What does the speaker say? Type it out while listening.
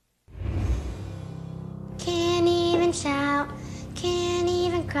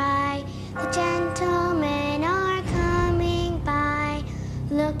cry. The gentlemen are coming by,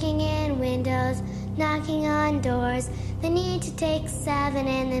 looking in windows, knocking on doors. They need to take 7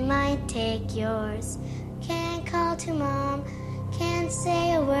 and they might take yours. Can't call to mom, can't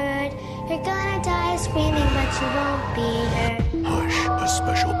say a word. You're gonna die screaming, but you won't be heard. Hush, a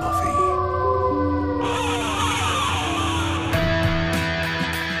special Buffy.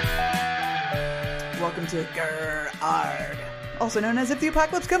 Welcome to Grr-Arg, also known as If the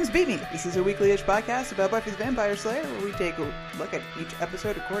Apocalypse Comes, Beat Me. This is a weekly-ish podcast about Buffy's Vampire Slayer, where we take a look at each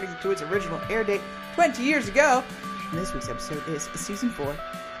episode according to its original air date 20 years ago. And this week's episode is Season 4,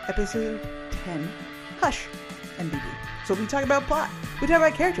 Episode 10, Hush, and BB. So we'll be talking about plot, we'll be talking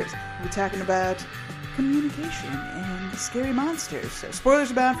about characters, we'll be talking about communication and scary monsters. So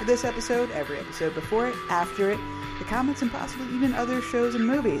spoilers abound for this episode, every episode before it, after it, the comics, and possibly even other shows and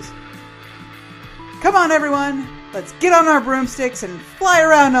movies. Come on, everyone! Let's get on our broomsticks and fly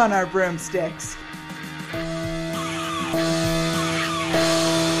around on our broomsticks!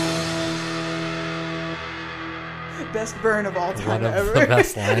 Best burn of all time One of ever. the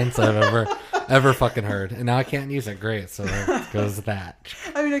best lines I've ever fucking heard. And now I can't use it. Great. So there goes that.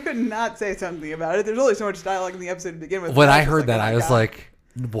 I mean, I could not say something about it. There's only so much dialogue in the episode to begin with. When I was heard that, oh my I was God. like,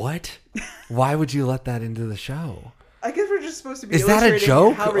 what? Why would you let that into the show? I guess we're just supposed to be Is that a illustrating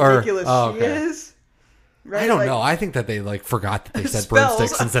joke, how or- ridiculous oh, she okay. is. Right? I don't Like, know. I think that they forgot that they said spells.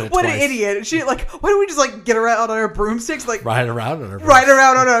 broomsticks and said it What twice. an idiot. She why don't we just get around on our broomsticks? Ride around on her Ride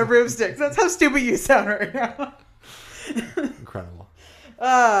around on our broomsticks. That's how stupid you sound right now. Incredible.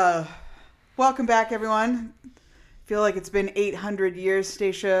 Welcome back, everyone. Feel like it's been 800 years.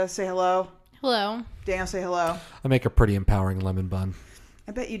 Stacia, say hello. Hello. Daniel, say hello. I make a pretty empowering lemon bun.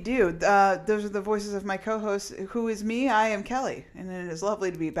 I bet you do. Those are the voices of my co-host, who is me. I am Kelly, and it is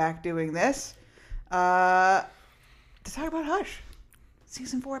lovely to be back doing this. To talk about Hush.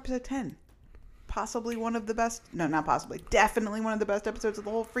 Season 4, Episode 10. Possibly one of the best... No, not possibly. Definitely one of the best episodes of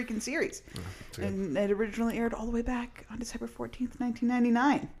the whole freaking series. And it originally aired all the way back on December 14th,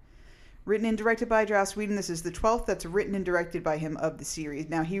 1999. Written and directed by Joss Whedon. This is the 12th that's written and directed by him of the series.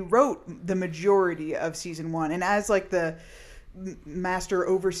 Now, he wrote the majority of Season 1. And as the master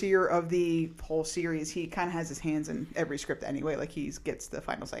overseer of the whole series, he kind of has his hands in every script anyway. He gets the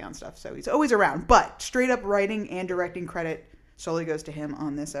final say on stuff, so he's always around. But straight up writing and directing credit solely goes to him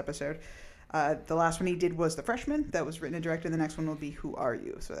on this episode. The last one he did was The Freshman. That was written and directed. The next one will be Who Are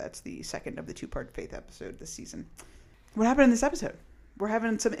You? So that's the second of the 2-part Faith episode this season. What happened in this episode? We're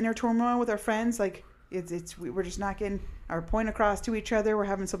having some inner turmoil with our friends. We're just not getting our point across to each other. We're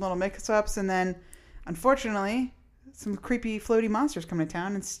having some little mix-ups, and then unfortunately, some creepy floaty monsters come to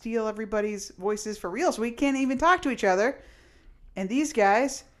town and steal everybody's voices for real, so we can't even talk to each other. And these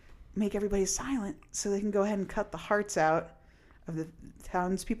guys make everybody silent so they can go ahead and cut the hearts out of the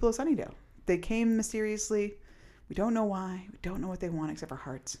townspeople of Sunnydale. They came mysteriously. We don't know why. We don't know what they want except for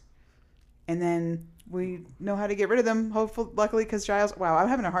hearts. And then we know how to get rid of them, luckily, because Giles... Wow, I'm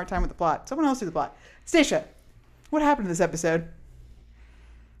having a hard time with the plot. Someone else do the plot. Stacia, what happened in this episode?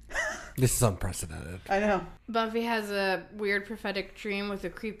 This is unprecedented. I know. Buffy has a weird prophetic dream with a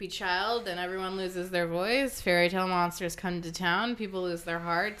creepy child, and everyone loses their voice. Fairy tale monsters come to town, people lose their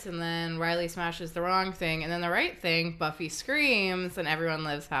hearts, and then Riley smashes the wrong thing, and then the right thing, Buffy screams, and everyone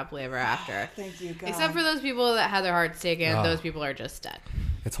lives happily ever after. Thank you, God. Except for those people that had their hearts taken, Oh. those people are just dead.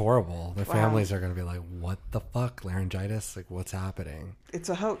 It's horrible. Their Wow. families are going to be like, what the fuck? Laryngitis? What's happening? It's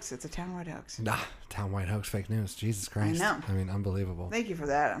a hoax. It's a townwide hoax. Nah, townwide hoax, fake news. Jesus Christ. know. I mean, unbelievable. Thank you for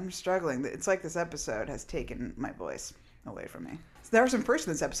that. I'm struggling. It's like this episode has taken my voice away from me. So there are some firsts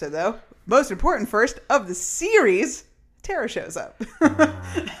in this episode, though. Most important first of the series, Tara shows up.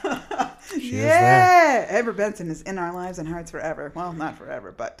 She is Yeah! Amber Benson is in our lives and hearts forever. Well, not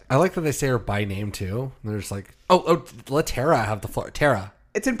forever, but... I like that they say her by name, too. They're just like, oh, let Tara have the floor. Tara.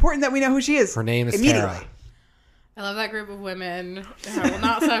 It's important that we know who she is. Her name is immediately. Tara. I love that group of women. I will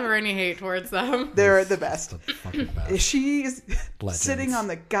not suffer any hate towards them. They're the best. The fucking best. She's Legends. sitting on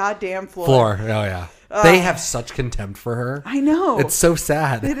the goddamn floor. Floor. Oh, yeah. They have such contempt for her. I know. It's so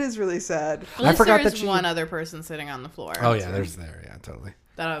sad. It is really sad. At least forgot there that is she- one other person sitting on the floor. Oh, yeah. There's there. Yeah, totally.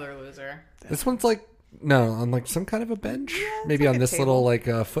 That other loser. This one's on some kind of a bench. Maybe like on a this table.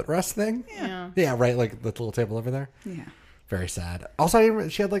 little footrest thing. Yeah. Yeah, right. Like the little table over there. Yeah. Very sad. Also,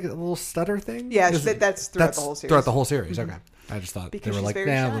 she had like a little stutter thing. Yeah, that's throughout the whole series. Throughout the whole series. Okay. I just thought Because they were she's like, very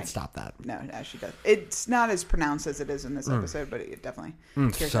shy. let's stop that. No, she does. It's not as pronounced as it is in this episode, but it definitely.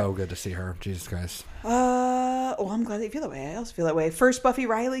 So good to see her. Jesus Christ. Well, I'm glad that you feel that way. I also feel that way. First Buffy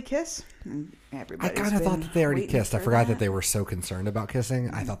Riley kiss. I Everybody. kind of thought that they already kissed. I forgot that they were so concerned about kissing.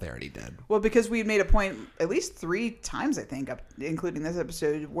 I thought they already did. Well, because we made a point at least 3 times, I think, including this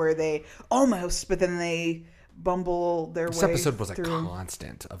episode, where they almost, but then they bumble their way. This episode was through. a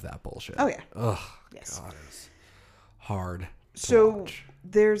constant of that bullshit. Oh yeah. Ugh. Yes. God, it was hard. So watch.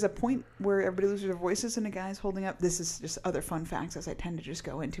 there's a point where everybody loses their voices and a guy's holding up. This is just other fun facts as I tend to just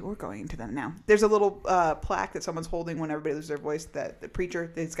go into. We're going into them now. There's a little plaque that someone's holding when everybody loses their voice. That the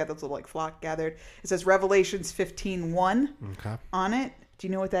preacher, it's got this little like flock gathered. It says Revelations 15:1 on it. Do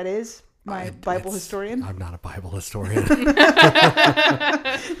you know what that is? My Bible historian. I'm not a Bible historian.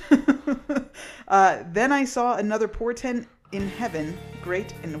 Then I saw another portent in heaven,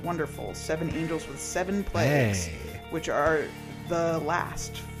 great and wonderful, 7 angels with 7 plagues, which are the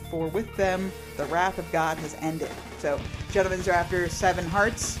last. For with them the wrath of God has ended. So, gentlemen's are after 7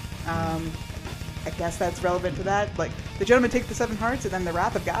 hearts. I guess that's relevant to that. Like, the gentlemen take the 7 hearts, and then the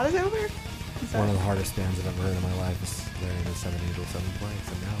wrath of God is over. One of the hardest bands I've ever heard in my life is the 7 Angels, 7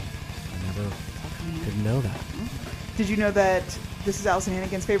 Plagues, and no, I never didn't know that. Did you know that this is Allison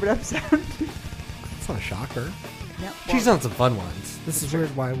Hannigan's favorite episode? It's not a shocker. Yeah. She's done some fun ones. This is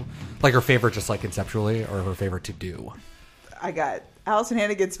weird. Why? Like her favorite, just like conceptually, or her favorite to do. I got Allison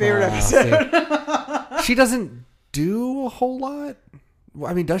Hannigan's favorite episode. She doesn't do a whole lot.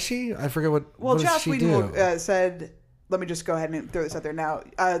 I mean, does she? I forget what. Well, what Joss does she do? Whedon said, let me just go ahead and throw this out there now.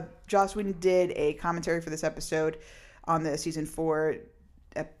 Joss Whedon did a commentary for this episode on the season 4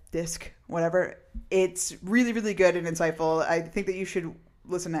 disc, whatever. It's really, really good and insightful. I think that you should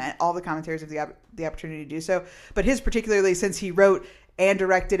listen to all the commentaries if the opportunity to do so. But his particularly, since he wrote and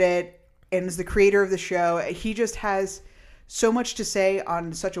directed it and is the creator of the show, he just has so much to say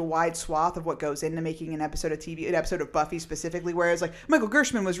on such a wide swath of what goes into making an episode of TV, an episode of Buffy specifically, whereas like Michael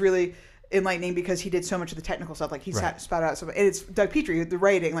Gershman was really enlightening because he did so much of the technical stuff. Like he spouted out some, and it's Doug Petrie, the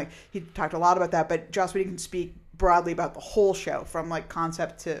writing, like he talked a lot about that, but Joss Whedon can speak broadly about the whole show from like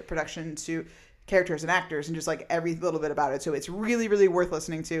concept to production to characters and actors and just like every little bit about it. So it's really, really worth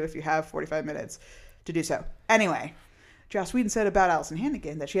listening to if you have 45 minutes to do so. Anyway, Joss Whedon said about Allison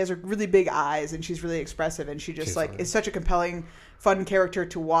Hannigan that she has really big eyes and she's really expressive and she's like funny. Is such a compelling, fun character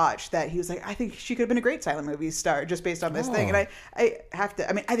to watch that he was like, I think she could have been a great silent movie star just based on this thing. And I have to,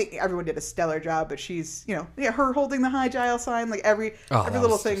 I mean, I think everyone did a stellar job, but she's, her holding the high Giles sign, like every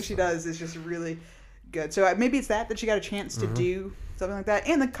little thing she does is just really good. So maybe it's that she got a chance to do something like that,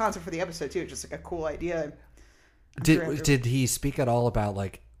 and the concept for the episode too, just like a cool idea. Did he speak at all about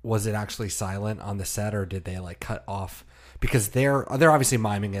like, was it actually silent on the set or did they like cut off? Because they're obviously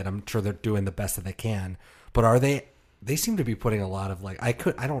miming it. I'm sure they're doing the best that they can, but are they seem to be putting a lot of like, I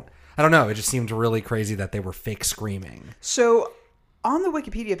don't know. It just seemed really crazy that they were fake screaming. So on the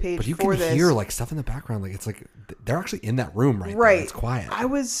Wikipedia page, but you can hear like stuff in the background. Like it's like they're actually in that room right there. It's quiet.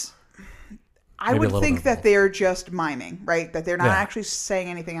 I would think that they're just miming, right? That they're not actually saying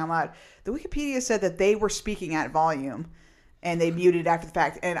anything out loud. The Wikipedia said that they were speaking at volume and they muted after the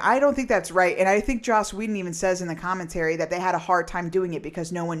fact. And I don't think that's right. And I think Joss Whedon even says in the commentary that they had a hard time doing it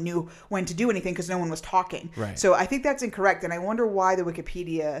because no one knew when to do anything because no one was talking. Right. So I think that's incorrect. And I wonder why the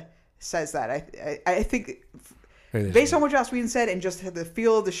Wikipedia says that. I think based on what Joss Whedon said and just the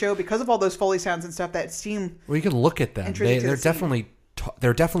feel of the show, because of all those Foley sounds and stuff that seem... Well, you can look at them.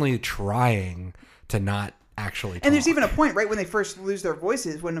 They're definitely trying to not actually talk. And there's even a point, right, when they first lose their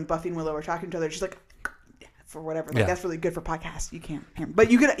voices, when Buffy and Willow are talking to each other, she's like, for whatever. Like, that's really good for podcasts. You can't hear them.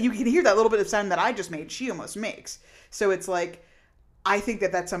 But you can hear that little bit of sound that I just made, she almost makes. So it's like, I think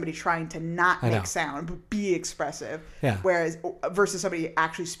that that's somebody trying to not make sound, but be expressive. Yeah. Whereas, versus somebody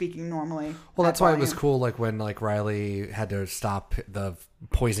actually speaking normally. Well, that's why it was cool, like, when, like, Riley had to stop the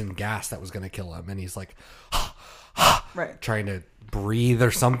poison gas that was going to kill him. And he's like, right, trying to breathe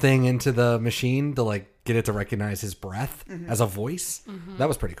or something into the machine to like get it to recognize his breath as a voice. That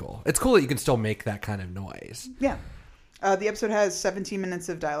was pretty cool. It's cool that you can still make that kind of noise. Yeah. The episode has 17 minutes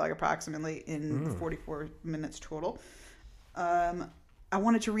of dialogue approximately in 44 minutes total. I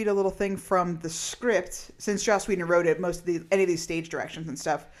wanted to read a little thing from the script. Since Joss Whedon wrote it, any of these stage directions and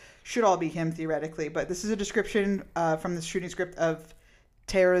stuff should all be him theoretically, but this is a description from the shooting script of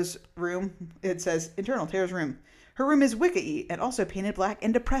Tara's room. It says, internal, Tara's room. Her room is Wicca-y and also painted black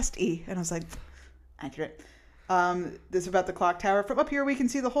and depressed-y. And I was like, accurate. This is about the clock tower. From up here we can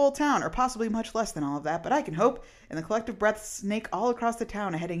see the whole town, or possibly much less than all of that, but I can hope. And the collective breaths snake all across the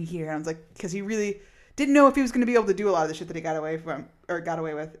town heading here. And I was like, because he really Didn't know if he was going to be able to do a lot of the shit that he got away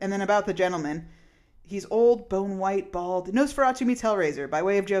with. And then about the gentleman, he's old, bone white, bald. Nosferatu meets Hellraiser by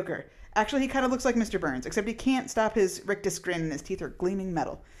way of Joker. Actually, he kind of looks like Mr. Burns, except he can't stop his rictus grin and his teeth are gleaming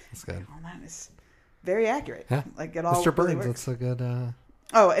metal. That's good. Oh, that is very accurate. Yeah. Like it all Mr. really Burns, works. that's a good...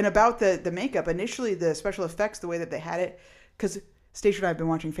 Oh, and about the makeup, initially the special effects, the way that they had it, because Stacia and I have been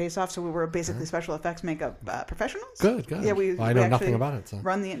watching Face Off, so we were basically special effects makeup professionals. Good. Yeah, we I know actually nothing about it. So.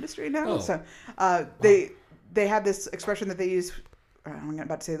 Run the industry now. Oh. So they have this expression that they use. I'm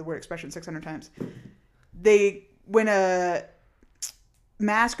about to say the word expression 600 times. When a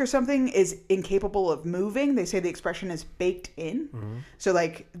mask or something is incapable of moving, they say the expression is baked in. Mm-hmm. So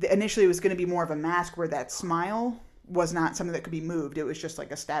like initially it was going to be more of a mask where that smile was not something that could be moved. It was just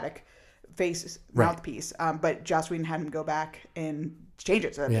like a static face mouthpiece. But Joss Whedon had him go back and change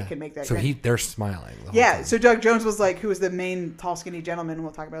it so that they can make that. So they're smiling. The whole time. So Doug Jones was like, who was the main tall, skinny gentleman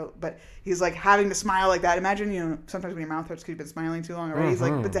we'll talk about, but he's like having to smile like that. Imagine, sometimes when your mouth hurts because you've been smiling too long already. He's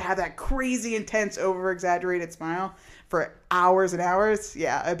like, but to have that crazy, intense, over exaggerated smile for hours and hours.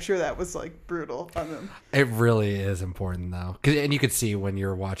 Yeah, I'm sure that was like brutal on them. It really is important though. And you could see when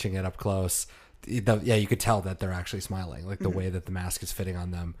you're watching it up close, you could tell that they're actually smiling. Like the way that the mask is fitting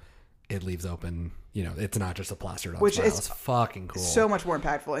on them, it leaves open, it's not just a plastered on smile. It's fucking cool. So much more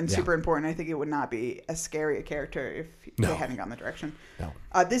impactful and super important. I think it would not be as scary a character if they hadn't gone that direction. No.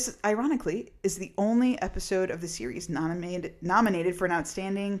 This, ironically, is the only episode of the series nominated for an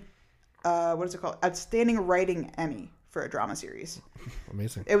outstanding, what is it called? Outstanding Writing Emmy for a drama series.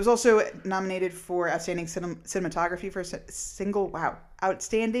 Amazing. It was also nominated for outstanding cinematography for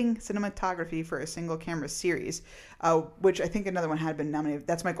outstanding cinematography for a single camera series, which I think another one had been nominated.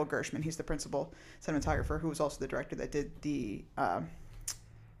 That's Michael Gershman. He's the principal cinematographer who was also the director that did the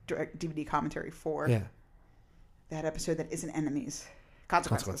direct DVD commentary for that episode that isn't Enemies.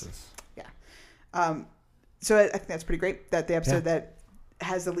 Consequences. Yeah. So I think that's pretty great that the episode that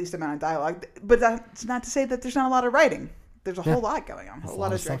has the least amount of dialogue, but that's not to say that there's not a lot of writing. There's a whole lot going on. A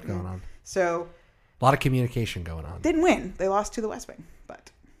lot of stuff going on. So a lot of communication going on. Didn't win. They lost to The West Wing, but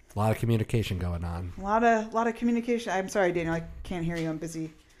a lot of communication going on. A lot of communication. I'm sorry, Daniel. I can't hear you. I'm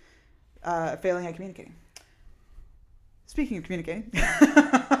busy failing at communicating. Speaking of communicating,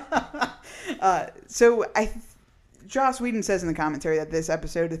 Joss Whedon says in the commentary that this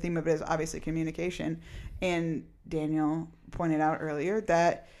episode, the theme of it is obviously communication, and Daniel pointed out earlier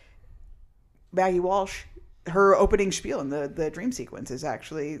that Maggie Walsh, her opening spiel in the dream sequence is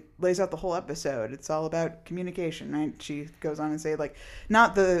actually lays out the whole episode. It's all about communication, right? She goes on and say like,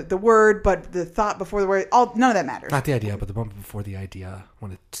 not the word, but the thought before the word. None of that matters. Not the idea, but the moment before the idea,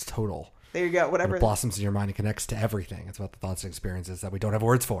 when it's total. There you go. Whatever. When it blossoms in your mind and connects to everything. It's about the thoughts and experiences that we don't have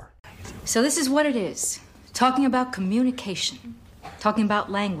words for. So this is what it is. Talking about communication. Talking about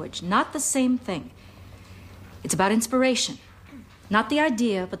language. Not the same thing. It's about inspiration. Not the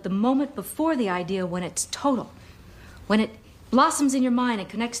idea, but the moment before the idea when it's total. When it blossoms in your mind and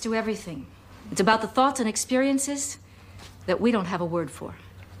connects to everything. It's about the thoughts and experiences that we don't have a word for.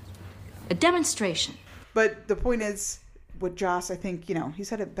 A demonstration. But the point is, with Joss, I think, he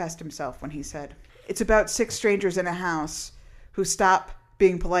said it best himself when he said, it's about 6 strangers in a house who stop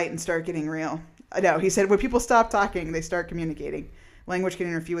being polite and start getting real. No, he said, when people stop talking, they start communicating. Language can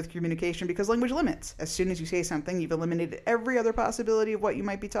interfere with communication because language limits. As soon as you say something, you've eliminated every other possibility of what you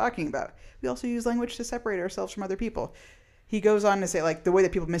might be talking about. We also use language to separate ourselves from other people. He goes on to say, like, the way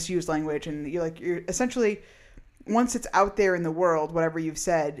that people misuse language, and you're essentially, once it's out there in the world, whatever you've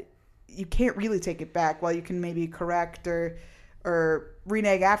said, you can't really take it back. While you can maybe correct or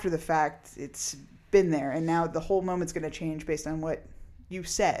renege after the fact, it's been there, and now the whole moment's going to change based on what you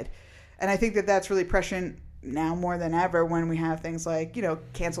said. And I think that that's really prescient now more than ever when we have things like,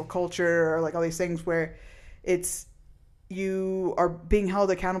 cancel culture or like all these things where it's you are being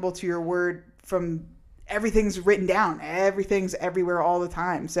held accountable to your word from everything's written down. Everything's everywhere all the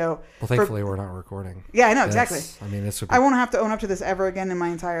time. So thankfully we're not recording. Yeah, I know, exactly. I won't have to own up to this ever again in my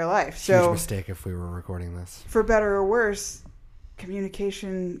entire life. Huge mistake if we were recording this. For better or worse,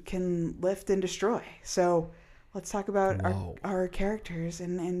 communication can lift and destroy. So let's talk about our characters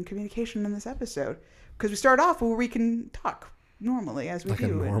and communication in this episode. Because we start off where we can talk normally, as we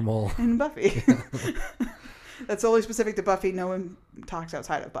do in Buffy. That's only specific to Buffy. No one talks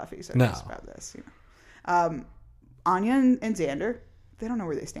outside of Buffy. So it's about this. Anya and Xander, they don't know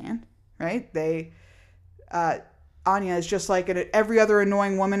where they stand, right? Anya is just like every other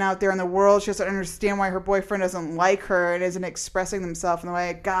annoying woman out there in the world. She doesn't understand why her boyfriend doesn't like her and isn't expressing themselves in the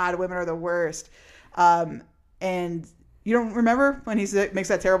way, God, women are the worst. And you don't remember when he makes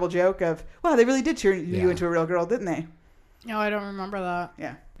that terrible joke of, wow, they really did turn you into a real girl, didn't they? No, I don't remember that.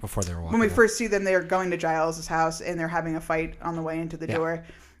 Yeah. before they were walking. When we up. first see them, they're going to Giles' house and they're having a fight on the way into the Yeah. door.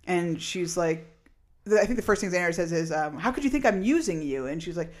 And she's like, I think the first thing Xander says is, how could you think I'm using you? And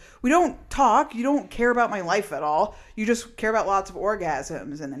she's like, we don't talk. You don't care about my life at all. You just care about lots of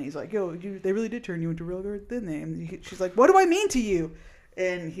orgasms. And then he's like, yo, they really did turn you into a real girl, didn't they? And she's like, what do I mean to you?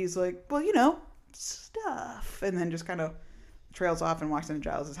 And he's like, well, you know, stuff. And then just kind of trails off and walks into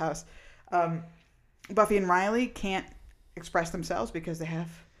Giles' house. Buffy and Riley can't express themselves because they have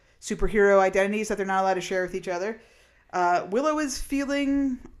superhero identities that they're not allowed to share with each other. Willow is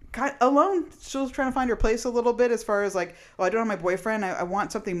feeling kind of alone. Still trying to find her place a little bit as far as like, well, I don't have my boyfriend. I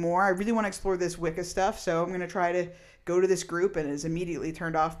want something more. I really want to explore this Wicca stuff. So I'm going to try to go to this group, and is immediately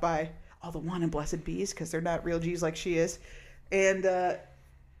turned off by all the one and blessed bees because they're not real G's like she is. And I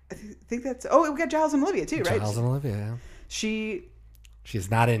think that's... Oh, we got Giles and Olivia too, right? Giles and Olivia, yeah.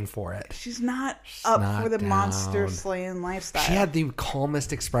 She's not in for it. She's not up not for the down. monster slaying lifestyle. She had the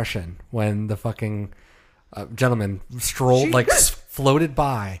calmest expression when the fucking gentleman strolled, floated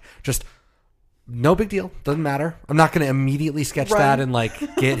by. Just no big deal. Doesn't matter. I'm not going to immediately sketch that and like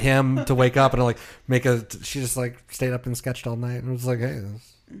get him to wake up and like make a. She just like stayed up and sketched all night and was like, hey,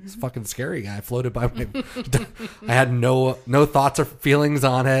 this fucking scary guy floated by me. I had no thoughts or feelings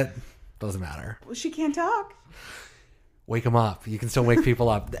on it. Doesn't matter. Well, she can't talk. Wake them up. You can still wake people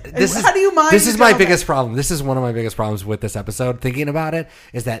up. How do you mind This is the my gentleman? biggest problem. This is one of my biggest problems with this episode. Thinking about it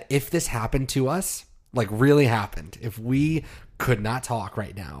is that if this happened to us, like really happened, if we could not talk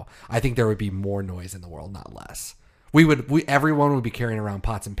right now, I think there would be more noise in the world, not less. Everyone would be carrying around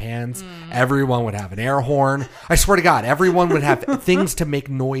pots and pans. Everyone would have an air horn. I swear to God, everyone would have things to make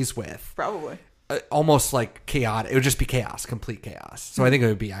noise with. Probably. Almost like chaotic. It would just be chaos, complete chaos. So I think it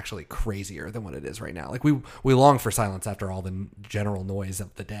would be actually crazier than what it is right now. Like we long for silence after all the general noise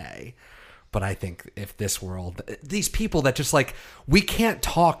of the day. But I think if this world, these people that just like, we can't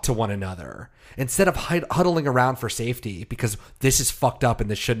talk to one another instead of huddling around for safety because this is fucked up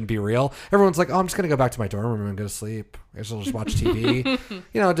and this shouldn't be real. Everyone's like, oh, I'm just going to go back to my dorm room and go to sleep. I guess I'll just watch TV,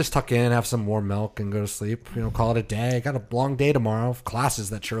 just tuck in, have some warm milk and go to sleep, call it a day. Got a long day tomorrow. Classes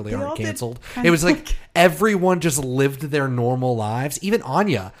that surely aren't canceled. It was like everyone just lived their normal lives. Even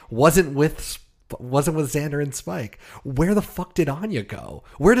Anya wasn't with Xander and Spike. Where the fuck did Anya go?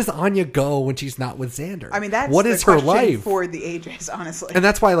 Where does Anya go when she's not with Xander? I mean, that's what the is her question life for the ages, honestly. And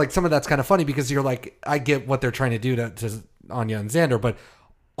that's why, like, some of that's kind of funny because you're like, I get what they're trying to do to Anya and Xander, but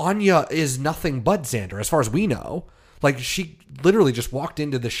Anya is nothing but Xander, as far as we know. Like, she literally just walked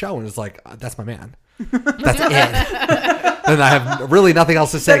into the show and was like, that's my man. That's it. And I have really nothing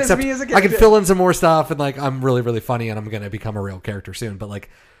else to say That is except me as a I can character. fill in some more stuff and like I'm really, really funny and I'm going to become a real character soon. But like,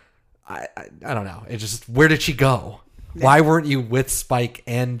 I don't know. It just, where did she go? Why weren't you with Spike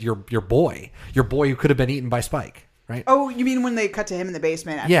and your boy who could have been eaten by Spike, right? Oh, you mean when they cut to him in the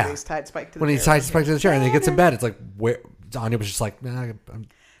basement after Yeah. he's tied Spike to the When he chair? ties Spike to the chair and he gets in bed, it's like, where Anya was just like, nah, I'm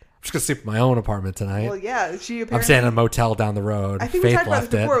just gonna sleep in my own apartment tonight. Well, yeah, she apparently... I'm staying in a motel down the road. I think we Faith talked about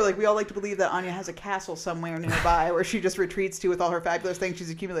left this before. it. Like, we all like to believe that Anya has a castle somewhere nearby where she just retreats to with all her fabulous things she's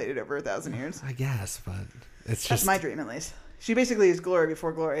accumulated over 1,000 years. I guess, but it's That's just my dream, at least. She basically is glory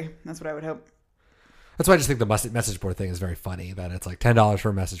before glory. That's what I would hope. That's why I just think the message board thing is very funny. That it's like $10 for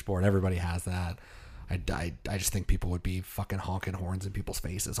a message board. Everybody has that. I just think people would be fucking honking horns in people's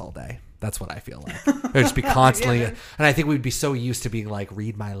faces all day. That's what I feel like. It would just be constantly, and I think we'd be so used to being like,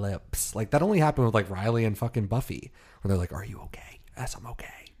 read my lips. Like that only happened with like Riley and fucking Buffy, where they're like, "Are you okay?" Yes, I'm okay.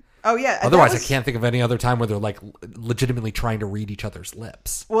 Oh, yeah. Otherwise, I can't think of any other time where they're like legitimately trying to read each other's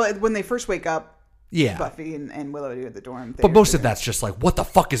lips. Well, when they first wake up, Yeah. Buffy and Willow do at the dorm. But most of that's just like, what the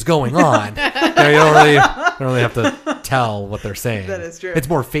fuck is going on? You don't really have to tell what they're saying. That is true. It's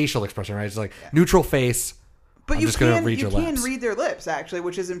more facial expression, right? It's like neutral face. But I'm you just going to can, read you your can lips. read their lips, actually,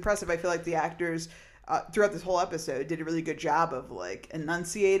 which is impressive. I feel like the actors throughout this whole episode did a really good job of like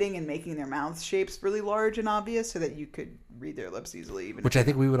enunciating and making their mouth shapes really large and obvious so that you could read their lips easily. Even Which I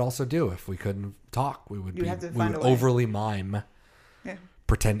think we would also do if we couldn't talk. We would You'd have to find a way. overly mime, Yeah.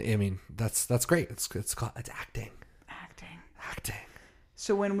 pretend. I mean, that's great. It's acting. Acting.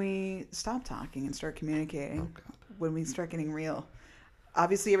 So when we stop talking and start communicating, when we start getting real,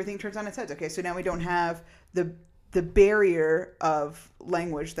 obviously everything turns on its head. Okay, so now we don't have the barrier of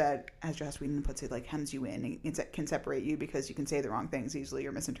language that, as Joss Whedon puts it, like hems you in and can separate you because you can say the wrong things easily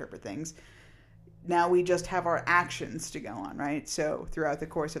or misinterpret things. Now we just have our actions to go on, right? So throughout the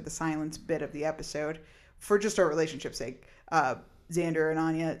course of the silence bit of the episode, for just our relationship's sake, Xander and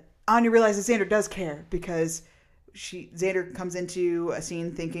Anya realizes Xander does care because Xander comes into a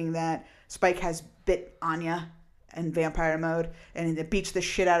scene thinking that Spike has bit Anya in vampire mode and it beats the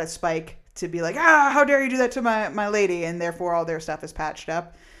shit out of Spike to be like, how dare you do that to my lady, and therefore all their stuff is patched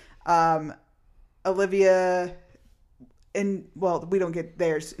up. Olivia, and well, we don't get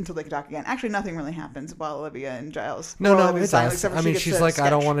theirs until they can talk again. Actually, nothing really happens while Olivia and Giles. No, Olivia's it silent, does. except for I mean, gets she's to like,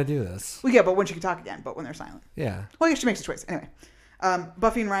 I don't sketch. want to do this. Well, yeah, but when she can talk again, but when they're silent. Yeah. Well, I guess she makes a choice. Anyway,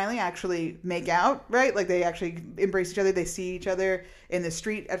 Buffy and Riley actually make out, right? Like, they actually embrace each other. They see each other in the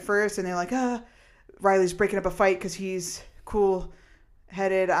street at first, and they're like, Riley's breaking up a fight because he's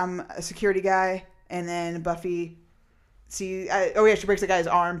cool-headed. I'm a security guy. And then Buffy... she breaks the guy's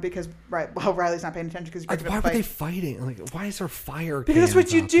arm because Riley's not paying attention because he's breaking up Why a were fight. they fighting? Like, why is there fire? Because that's what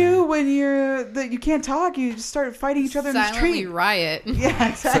cans you out do there? when you can't talk. You just start fighting each other in the Silently street. riot. Yeah,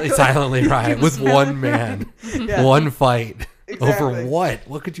 exactly. Silently riot with one man, Yeah. one fight Exactly. over what?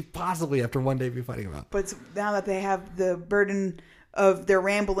 What could you possibly after one day be fighting about? But now that they have the burden of their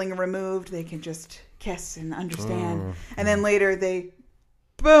rambling removed, they can just kiss and understand. And then later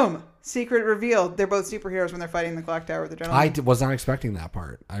boom, secret reveal. They're both superheroes when they're fighting the clock tower with the gentleman. Was not expecting that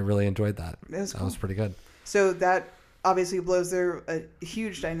part. I really enjoyed that. was That cool. was pretty good. So that obviously blows their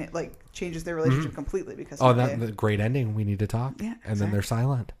huge dynamic, like changes their relationship completely because Oh, of the great ending. We need to talk. Yeah, And then they're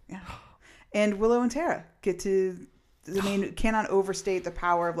silent. Yeah. And Willow and Tara get to... I mean, cannot overstate the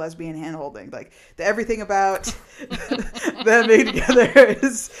power of lesbian handholding. Like, everything about them being together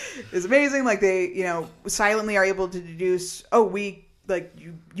is amazing. Like, they, silently are able to deduce,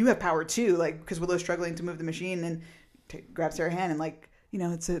 you have power too. Like, because Willow's struggling to move the machine and grabs her hand and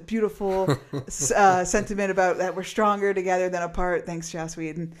it's a beautiful sentiment about that we're stronger together than apart. Thanks, Joss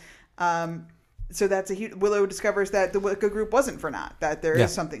Whedon. So that's a huge... Willow discovers that the Wicca group wasn't for naught. That there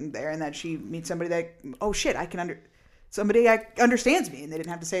is something there, and that she meets somebody that, somebody that understands me, and they didn't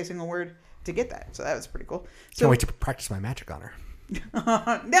have to say a single word to get that. So that was pretty cool. So, Can't wait to practice my magic on her.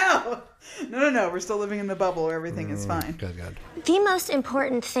 No. We're still living in the bubble where everything is fine. Good. The most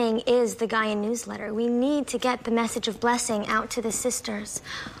important thing is the Gaia newsletter. We need to get the message of blessing out to the sisters.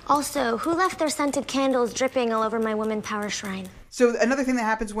 Also, who left their scented candles dripping all over my woman power shrine? So another thing that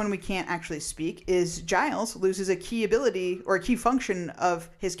happens when we can't actually speak is Giles loses a key ability or a key function of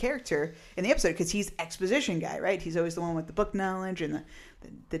his character in the episode because he's exposition guy, right? He's always the one with the book knowledge and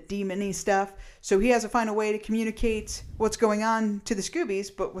the demon-y stuff. So he has to find a way to communicate what's going on to the Scoobies,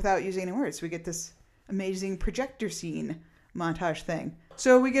 but without using any words. So we get this amazing projector scene montage thing.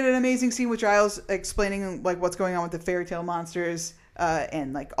 So we get an amazing scene with Giles explaining what's going on with the fairy tale monsters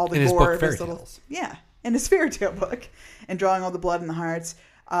and all the In his gore book, of his Fairy little Tales. in his fairy tale book, and drawing all the blood and the hearts.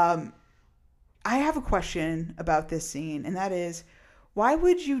 I have a question about this scene, and that is, why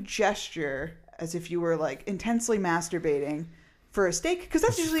would you gesture as if you were intensely masturbating for a steak? Because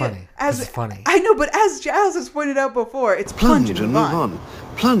that's usually funny. as It's funny. I know, but as Giles has pointed out before, it's plunge and move on.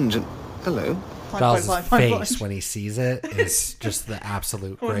 Plunge and... Hello. Plunge, Giles' plunge, face when he sees it is just the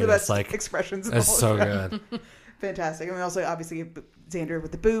absolute One of the greatest. best expressions. in It's the so whole show. good. Fantastic. I mean, also obviously Xander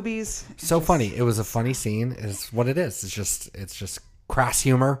with the boobies. So funny. It was a funny scene. Is what it is. It's just crass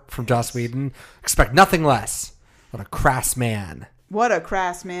humor from Joss Whedon. Expect nothing less. What a crass man. What a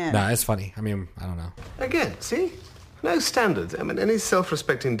crass man. No, it's funny. I mean, I don't know. Again, see? No standards. I mean, any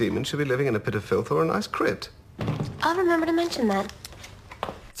self-respecting demon should be living in a pit of filth or a nice crypt. I'll remember to mention that.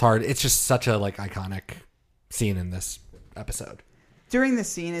 It's hard. It's just such a iconic scene in this episode. During this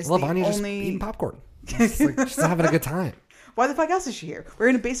scene is I love the Anya just only... eating popcorn. She's having a good time. Why the fuck else is she here? We're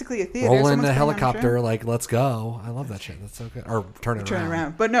in basically a theater. Rolling Someone's the putting on a helicopter, show. let's go. I love that shit. That's so good. Or turn it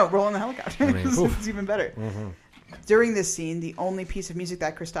around. But no, rolling the helicopter. I mean, oof. It's even better. Mm-hmm. During this scene, the only piece of music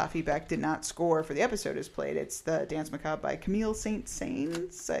that Christophe Beck did not score for the episode is played. It's the Dance Macabre by Camille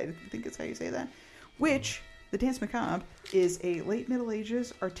Saint-Saëns. I think it's how you say that. Which, the Dance Macabre, is a late Middle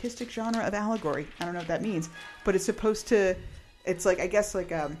Ages artistic genre of allegory. I don't know what that means. But it's supposed to... It's I guess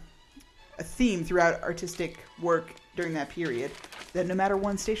a theme throughout artistic work during that period, that no matter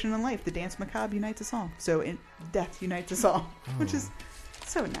one station in life, the Dance Macabre unites us all. So death unites us all, which is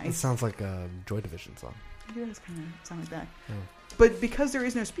so nice. It sounds like a Joy Division song. It does kind of sound like that. Yeah. But because there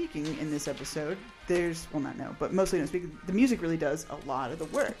is no speaking in this episode, but mostly no speaking, the music really does a lot of the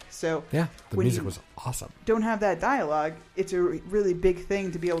work. So Yeah, the when music you was awesome. don't have that dialogue, it's a really big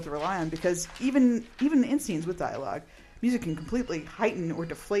thing to be able to rely on, because even in scenes with dialogue, music can completely heighten or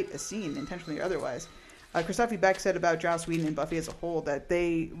deflate a scene, intentionally or otherwise. Christophe Beck said about Joss Whedon and Buffy as a whole that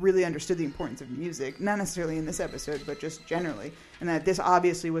they really understood the importance of music, not necessarily in this episode, but just generally, and that this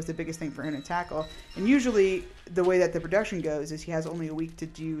obviously was the biggest thing for him to tackle. And usually the way that the production goes is he has only a week to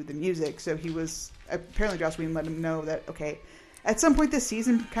do the music, so apparently Joss Whedon let him know that, okay, at some point this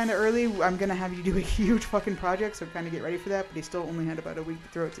season, kind of early, I'm going to have you do a huge fucking project, so kind of get ready for that, but he still only had about a week to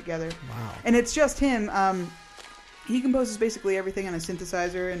throw it together. Wow. And it's just him. He composes basically everything on a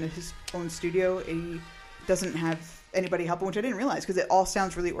synthesizer in his own studio. He doesn't have anybody helping, which I didn't realize because it all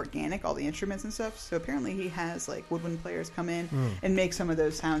sounds really organic, all the instruments and stuff. So apparently he has like woodwind players come in and make some of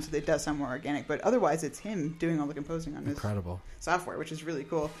those sounds so that it does sound more organic. But otherwise, it's him doing all the composing on his software, which is really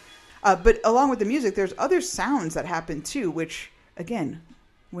cool. But along with the music, there's other sounds that happen too, which, again,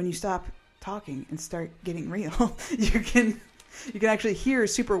 when you stop talking and start getting real, you can actually hear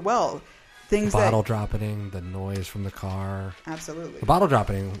super well. Things the bottle dropping, the noise from the car. Absolutely. The bottle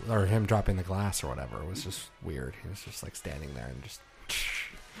dropping, or him dropping the glass or whatever, was just weird. He was just like standing there and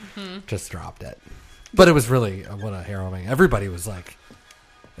just dropped it. But it was really, what a harrowing. Everyone's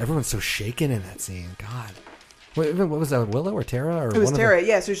so shaken in that scene. God. What was that, Willow or Tara? Or it was Tara,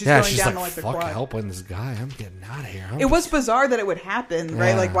 yeah. So she's going down like, the fuck quad. helping this guy. I'm getting out of here. It was bizarre that it would happen,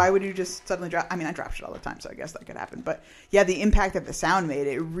 right? Like, why would you just suddenly drop? I mean, I drop shit all the time, so I guess that could happen. But yeah, the impact that the sound made,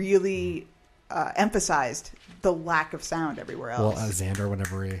 it really emphasized the lack of sound everywhere else. Well, Xander,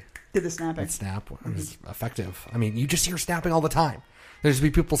 whenever he did the snapping, it was effective. I mean, you just hear snapping all the time. There's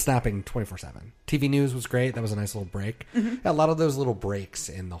be people snapping 24/7. TV news was great. That was a nice little break. Yeah, a lot of those little breaks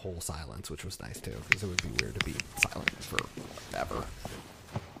in the whole silence, which was nice too, because it would be weird to be silent forever.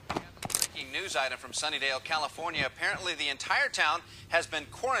 Breaking news item from Sunnydale, California. Apparently, the entire town has been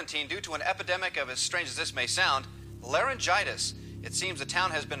quarantined due to an epidemic of, as strange as this may sound, laryngitis. It seems the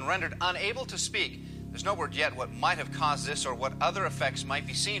town has been rendered unable to speak. There's no word yet what might have caused this or what other effects might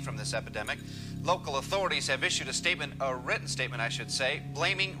be seen from this epidemic. Local authorities have issued a written statement, I should say,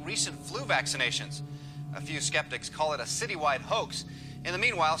 blaming recent flu vaccinations. A few skeptics call it a citywide hoax. In the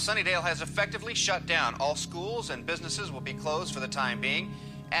meanwhile, Sunnydale has effectively shut down. All schools and businesses will be closed for the time being,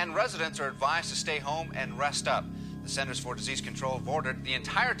 and residents are advised to stay home and rest up. The Centers for Disease Control have ordered the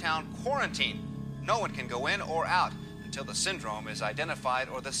entire town quarantined. No one can go in or out until the syndrome is identified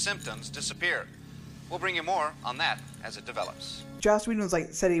or the symptoms disappear. We'll bring you more on that as it develops. Joss Whedon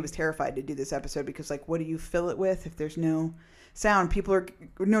said he was terrified to do this episode because, like, what do you fill it with if there's no sound? People are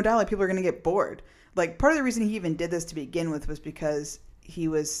going to get bored. Like, part of the reason he even did this to begin with was because he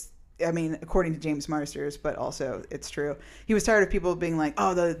was, I mean, according to James Marsters, but also it's true, he was tired of people being like,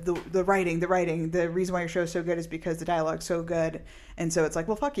 oh, the writing, the reason why your show is so good is because the dialogue's so good. And so it's like,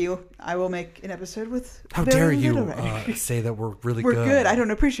 well, fuck you. I will make an episode with How dare you say that we're really good. We're good. I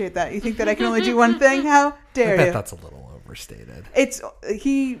don't appreciate that. You think that I can only do one thing? How dare you? That's a little overstated.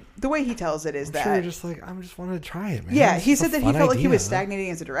 The way he tells it is I'm that sure just like, I just wanted to try it, man. Yeah, he said that he felt like he was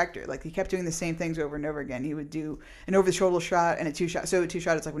stagnating as a director. Like, he kept doing the same things over and over again. He would do an over the shoulder shot and a two shot. So a two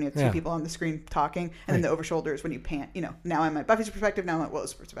shot, it's like when you have two people on the screen talking, and then the over shoulder is when you pan. You know, now I'm at Buffy's perspective, now I'm at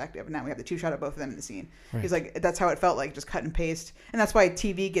Willow's perspective, and now we have the two shot of both of them in the scene. Right. He's like, that's how it felt like, just cut and paste, and that's why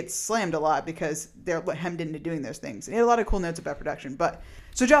TV gets slammed a lot, because they're hemmed into doing those things. And he had a lot of cool notes about production, but.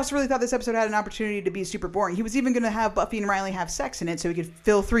 So Joss really thought this episode had an opportunity to be super boring. He was even going to have Buffy and Riley have sex in it so he could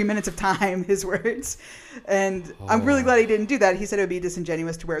fill 3 minutes of time, his words. And I'm really glad he didn't do that. He said it would be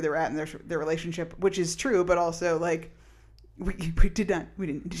disingenuous to where they were at in their relationship, which is true, but also, like, we didn't do that.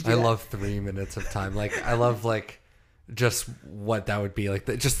 I love 3 minutes of time. Like, I love, like, just what that would be. Like,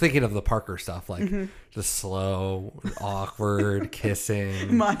 just thinking of the Parker stuff, like, just slow, awkward, kissing.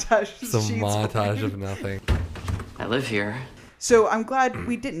 montage of nothing. I live here. So I'm glad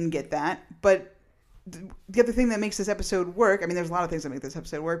we didn't get that, but the other thing that makes this episode work, I mean, there's a lot of things that make this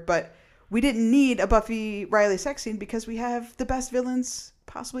episode work, but we didn't need a Buffy Riley sex scene because we have the best villains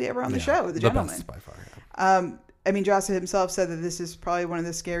possibly ever on the show, the Gentlemen. Best by far, yeah. I mean, Joss himself said that this is probably one of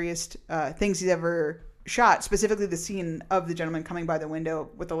the scariest things he's ever shot, specifically the scene of the Gentlemen coming by the window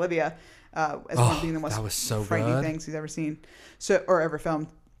with Olivia as one of being the most frightening things he's ever seen or ever filmed.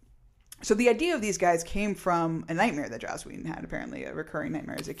 So the idea of these guys came from a nightmare that Joss Whedon had, apparently, a recurring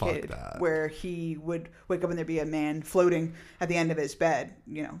nightmare as a kid, where he would wake up and there'd be a man floating at the end of his bed,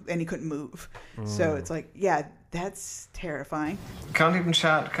 you know, and he couldn't move. So it's like, yeah, that's terrifying. Can't even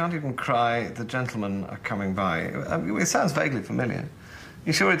shout, can't even cry, the Gentlemen are coming by. I mean, it sounds vaguely familiar.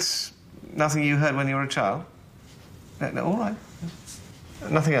 You sure it's nothing you heard when you were a child? No, all right.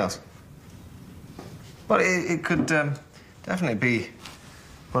 Nothing else? Well, it could definitely be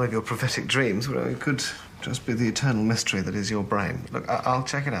one of your prophetic dreams. Well, it could just be the eternal mystery that is your brain. Look, I'll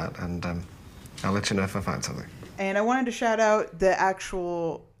check it out, and I'll let you know if I find something. And I wanted to shout out the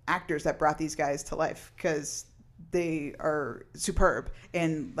actual actors that brought these guys to life, because they are superb.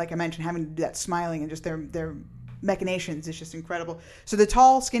 And like I mentioned, having to do that smiling and just their machinations is just incredible. So the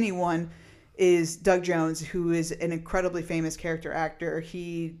tall, skinny one is Doug Jones, who is an incredibly famous character actor.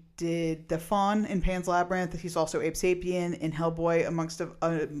 He did the Faun in Pan's Labyrinth. He's also Abe Sapien in Hellboy, amongst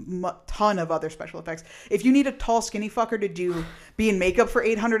a ton of other special effects. If you need a tall, skinny fucker to be in makeup for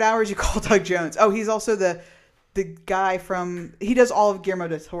 800 hours, you call Doug Jones. Oh, he's also the the guy from he does all of Guillermo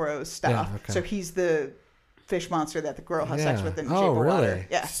del Toro's stuff. Yeah, okay. So he's the fish monster that the girl has sex with in Shape Oh, of really? Water.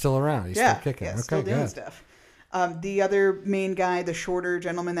 Yeah, He's still around. He's yeah, still kicking. yeah, Okay, still doing good. stuff. The other main guy, the shorter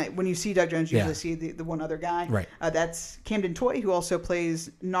gentleman that when you see Doug Jones, you usually see the one other guy. Right. That's Camden Toy, who also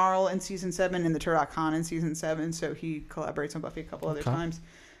plays Gnarl in season 7 and the Turok Khan in season 7. So he collaborates on Buffy a couple other times.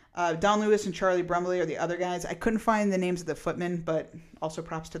 Don Lewis and Charlie Brumley are the other guys. I couldn't find the names of the footmen, but also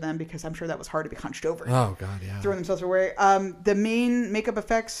props to them because I'm sure that was hard to be hunched over. Oh, God, yeah. Throwing themselves away. The main makeup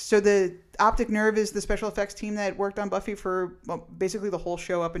effects, so the Optic Nerve is the special effects team that worked on Buffy for basically the whole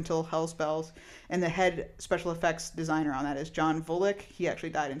show up until Hell's Bells. And the head special effects designer on that is John Volek. He actually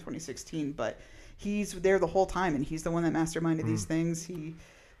died in 2016, but he's there the whole time, and he's the one that masterminded these things. He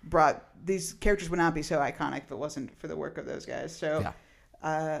brought... These characters would not be so iconic if it wasn't for the work of those guys. So... Yeah.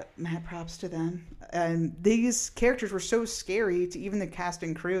 Mad props to them. And these characters were so scary to even the cast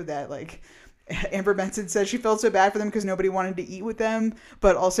and crew that, like, Amber Benson said she felt so bad for them because nobody wanted to eat with them,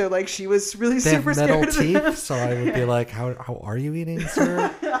 but also, like, she was really They super have metal scared of them. teeth, so I would be like, how are you eating,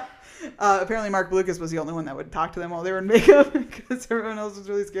 sir? Apparently Mark Lucas was the only one that would talk to them while they were in makeup because everyone else was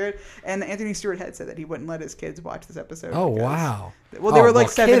really scared. And Anthony Stewart Head said that he wouldn't let his kids watch this episode. Oh, because- wow. Well, they were like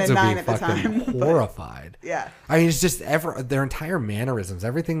 7 kids and would 9 be at the fucking time. but- horrified. yeah. I mean, it's just their entire mannerisms,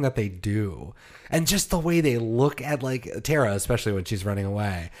 everything that they do, and just the way they look at, like, Tara, especially when she's running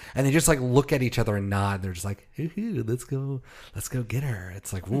away, and they just, like, look at each other and nod. And they're just like, hoo-hoo, let's go get her.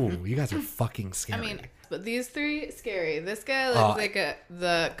 It's like, ooh, you guys are fucking scary. I mean, but these three, scary. This guy looks like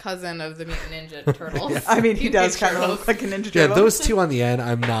the cousin of the Mutant Ninja Turtles. I mean, he does Mutant kind of Turtles. look like a Ninja yeah, Turtle. those two on the end,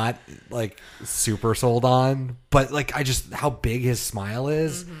 I'm not, like, super sold on. But, like, how big his smile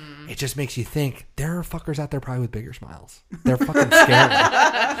is, it just makes you think, there are fuckers out there probably with bigger smiles. They're fucking scary.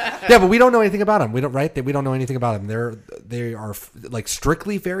 Yeah, but we don't know anything about them. We don't know anything about them. They are, like,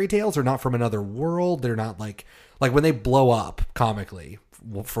 strictly fairy tales. They're not from another world. They're not, like when they blow up comically,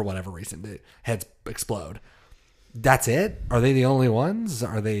 for whatever reason, the heads explode. That's it? Are they the only ones?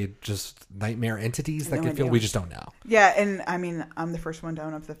 Are they just nightmare entities that No can feel? idea. We just don't know. Yeah, and I mean, I'm the first one to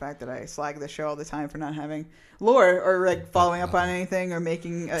own up to the fact that I slag the show all the time for not having lore or like following up on anything or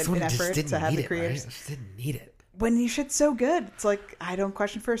making an effort to have the creators. Right? Just didn't need it. When you shit's so good, it's like I don't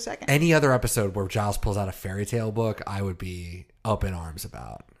question for a second. Any other episode where Giles pulls out a fairy tale book, I would be up in arms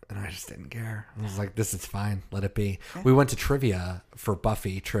about. And I just didn't care. I was like, this is fine. Let it be. Yeah. We went to trivia for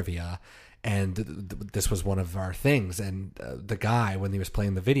Buffy trivia. And this was one of our things. And the guy, when he was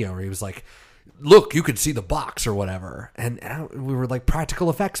playing the video, where he was like, look, you could see the box or whatever. And we were like, practical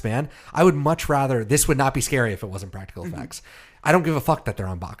effects, man. I would much rather, this would not be scary if it wasn't practical effects. I don't give a fuck that they're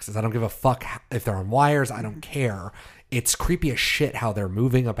on boxes. I don't give a fuck if they're on wires. I don't care. It's creepy as shit how they're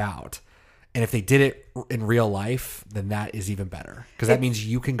moving about. And if they did it in real life, then that is even better. Because that means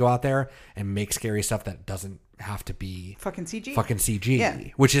you can go out there and make scary stuff that doesn't have to be fucking CG. Fucking CG, yeah.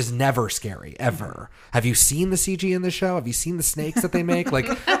 Which is never scary, ever. Have you seen the CG in the show? Have you seen the snakes that they make? Like,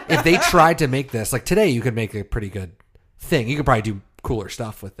 if they tried to make this, like today, you could make a pretty good thing. You could probably do cooler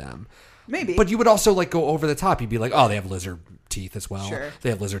stuff with them. Maybe. But you would also like go over the top. You'd be like, oh, they have lizard teeth as well. Sure.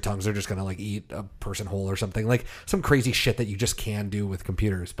 They have lizard tongues. They're just going to like eat a person whole or something. Like some crazy shit that you just can do with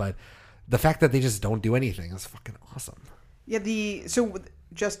computers. But the fact that they just don't do anything is fucking awesome. Yeah, so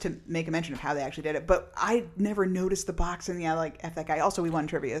just to make a mention of how they actually did it, but I never noticed the box and like F that guy. Also, we won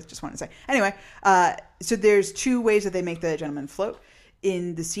trivia, just wanted to say. Anyway, so there's two ways that they make the gentleman float.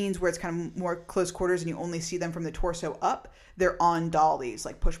 In the scenes where it's kind of more close quarters and you only see them from the torso up, they're on dollies,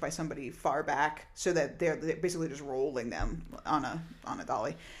 like pushed by somebody far back, so that they're basically just rolling them on a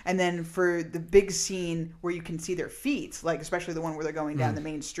dolly. And then for the big scene where you can see their feet, like especially the one where they're going down the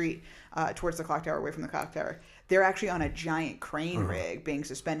main street towards the clock tower, away from the clock tower, they're actually on a giant crane rig being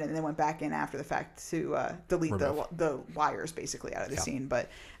suspended, and then went back in after the fact to delete the wires basically out of the scene. But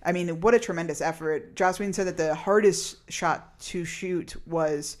I mean, what a tremendous effort. Joss Whedon said that the hardest shot to shoot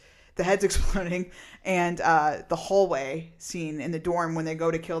was the heads exploding and the hallway scene in the dorm when they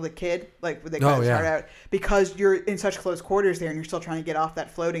go to kill the kid, like when they start out, because you're in such close quarters there and you're still trying to get off that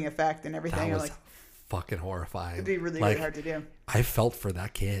floating effect and everything. That was like, fucking horrifying. It'd be really, really hard to do. I felt for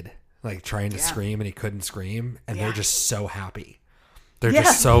that kid, like trying to scream and he couldn't scream, and they're just so happy. They're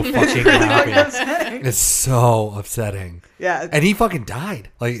just so fucking happy. It's so upsetting. Yeah. And he fucking died.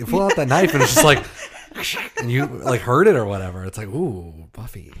 Like, he pulled out that knife and it's just like, and you like heard it or whatever. It's like, ooh,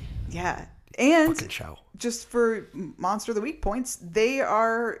 Buffy. Yeah. And fucking show. Just for Monster of the Week points, they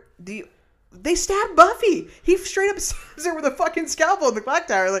stabbed Buffy. He straight up stabs her with a fucking scalpel in the clock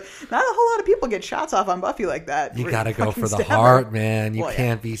tower. Like, not a whole lot of people get shots off on Buffy like that. You gotta go for the heart, man. You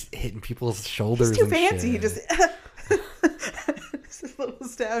can't be hitting people's shoulders. He's too and fancy. Shit. He just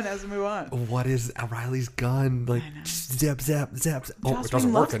slows down as we move on. What is Riley's gun? Like, zap, zap, zap. Oh, Joss it doesn't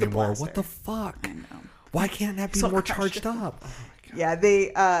Whedon work loves the anymore. blaster. What the fuck? I know. Why can't that be So more crushed. charged up? Yeah,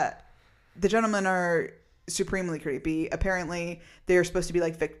 the gentlemen are supremely creepy. Apparently, they're supposed to be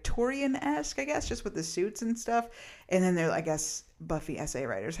like Victorian-esque, I guess, just with the suits and stuff. And then they're, I guess, Buffy essay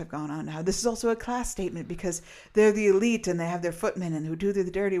writers have gone on now. This is also a class statement because they're the elite and they have their footmen and who do the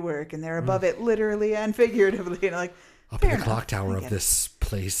dirty work and they're above it literally and figuratively. And like, Up in the fair clock enough. tower I of get this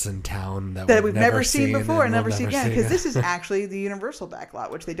place and town that we've never seen before and we'll never see again. see Because this is actually the Universal backlot,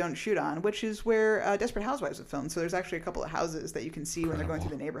 which they don't shoot on, which is where Desperate Housewives was filmed. So there's actually a couple of houses that you can see when they're going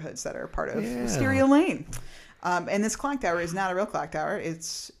through the neighborhoods that are part of Wisteria Lane. And this clock tower is not a real clock tower.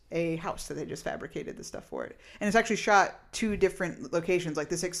 It's a house that they just fabricated the stuff for it. And it's actually shot 2 different locations. Like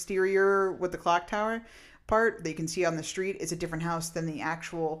this exterior with the clock tower part that you can see on the street is a different house than the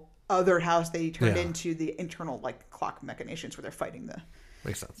actual other house they turned into the internal like clock machinations where they're fighting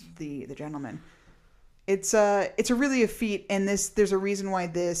Makes sense. the gentleman. It's a really a feat, and there's a reason why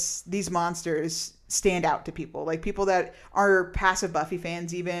these monsters stand out to people. Like people that are passive Buffy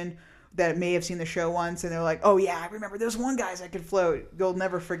fans even that may have seen the show once and they're like, oh yeah, I remember those one guys that could float. You'll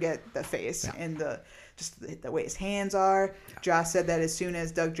never forget the face and the way his hands are. Yeah. Joss said that as soon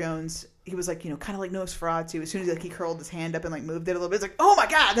as Doug Jones, he was like, kind of like Nosferatu. As soon as like he curled his hand up and like moved it a little bit, it's like, oh my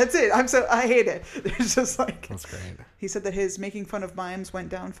god, that's it. I hate it. It's just like that's great. He said that his making fun of mimes went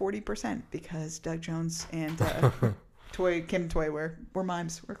down 40% because Doug Jones and Kim Toy were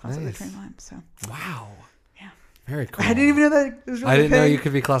mimes. We're classically trained mimes. So wow. Yeah. Very cool. I didn't even know that it was really I didn't know you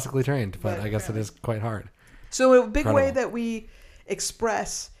could be classically trained, but I guess apparently. it is quite hard. So a big way that we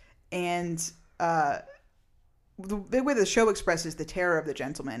express and the big way the show expresses the terror of the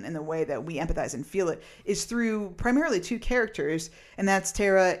gentleman and the way that we empathize and feel it is through primarily 2 characters, and that's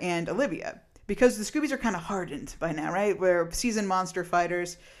Tara and Olivia. Because the Scoobies are kind of hardened by now, right? We're seasoned monster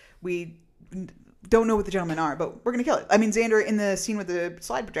fighters. We don't know what the gentlemen are, but we're going to kill it. I mean, Xander, in the scene with the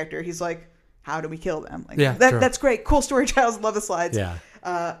slide projector, he's like, how do we kill them? Like, that's great. Cool story, Giles. Love the slides. Yeah.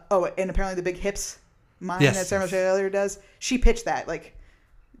 And apparently the big hips mime that Sarah Michelle Gellar does, she pitched that. Like,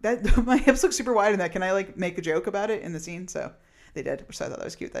 that my hips look super wide in that. Can I like make a joke about it in the scene? So they did, which I thought that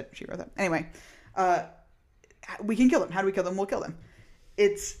was cute that she wrote that. Anyway, we can kill them. How do we kill them? We'll kill them.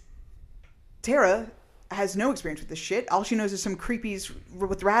 It's Tara has no experience with this shit. All she knows is some creepies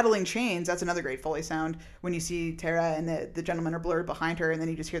with rattling chains. That's another great Foley sound when you see Tara and the gentlemen are blurred behind her, and then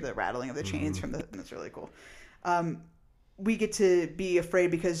you just hear the rattling of the chains from and that's really cool. We get to be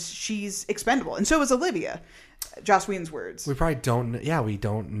afraid because she's expendable, and so is Olivia. Joss Whedon's words. We probably don't. Yeah, we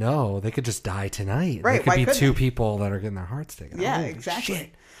don't know. They could just die tonight. Right? They could be 2 people that are getting their hearts taken. Yeah, Holy exactly. Shit.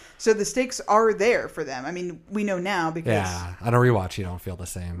 So the stakes are there for them. I mean, we know now because on a rewatch, you don't feel the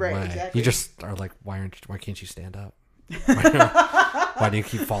same right, way. Exactly. You just are like, why can't you stand up? Why do you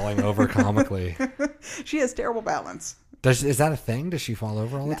keep falling over comically? She has terrible balance. Is that a thing? Does she fall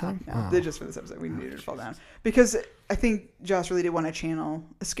over all the time? No, they're just for this episode. We needed her to fall down because I think Joss really did want to channel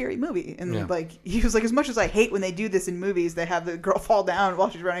a scary movie, and like he was like, as much as I hate when they do this in movies, they have the girl fall down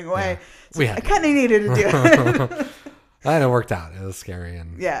while she's running away. Yeah. I kind of needed to do it. And it worked out. It was scary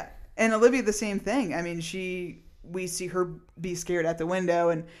and and Olivia the same thing. I mean, we see her be scared at the window,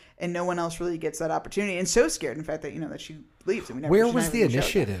 and no one else really gets that opportunity, and so scared in fact that that she leaves. And we never. Where was the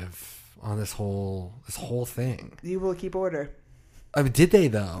initiative on this whole thing? You will keep order. I mean, did they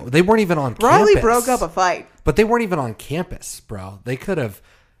though? They weren't even on Riley campus. broke up a fight. But they weren't even on campus, bro. They could have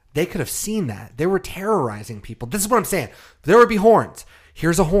seen that. They were terrorizing people. This is what I'm saying. There would be horns.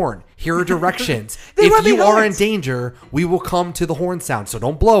 Here's a horn. Here are directions. If you are in danger, we will come to the horn sound. So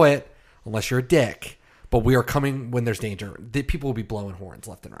don't blow it unless you're a dick. But we are coming when there's danger. People will be blowing horns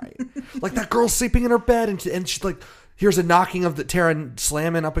left and right. Like that girl sleeping in her bed and she's like, here's a knocking of the Tara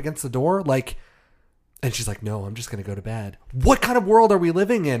slamming up against the door. Like, and she's like, no, I'm just going to go to bed. What kind of world are we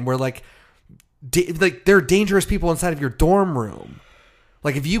living in where like there are dangerous people inside of your dorm room?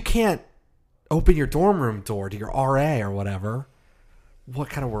 Like if you can't open your dorm room door to your RA or whatever, what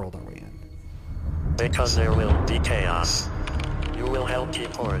kind of world are we in? Because there will be chaos. You will help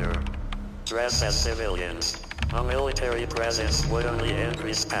keep order. Dress as civilians. A military presence would only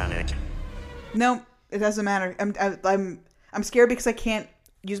increase panic. No, it doesn't matter. I'm scared because I can't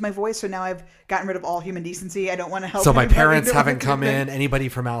use my voice, so now I've gotten rid of all human decency. I don't want to help. So my parents haven't come in. Anybody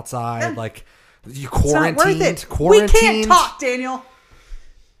from outside, like you quarantined. We can't talk, Daniel.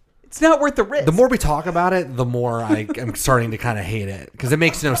 It's not worth the risk. The more we talk about it, the more I am starting to kind of hate it because it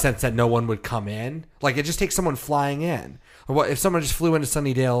makes no sense that no one would come in. Like it just takes someone flying in. Or what if someone just flew into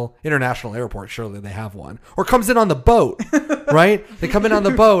Sunnydale International Airport? Surely they have one. Or comes in on the boat, right? They come in on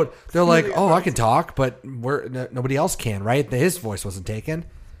the boat. They're like, "Oh, I can talk," but nobody else can, right? His voice wasn't taken.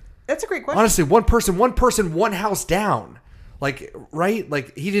 That's a great question. Honestly, one person, one house down. Like, right?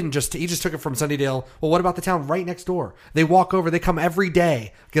 Like, he just took it from Sunnydale. Well, what about the town right next door? They walk over, they come every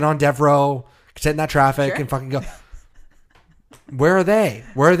day, get on Devereaux, sit in that traffic and fucking go. Where are they?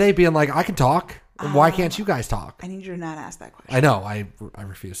 Where are they being like, I can talk? Why can't you guys talk? I need you to not ask that question. I know. I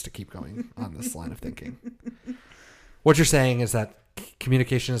refuse to keep going on this line of thinking. What you're saying is that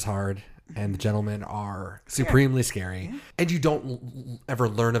communication is hard. And the gentlemen are supremely scary. And you don't ever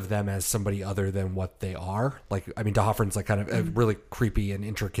learn of them as somebody other than what they are. Like, I mean, D'Hoffryn's like kind of a really creepy and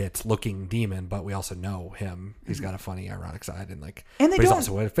intricate looking demon, but we also know him. He's got a funny, ironic side. And like, but he's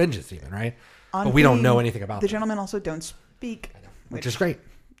also a vengeance demon, right? But we don't know anything about the them. gentlemen also don't speak. Which is great.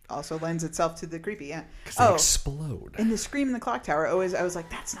 Also lends itself to the creepy, yeah. Because they explode. And the scream in the clock tower, I was like,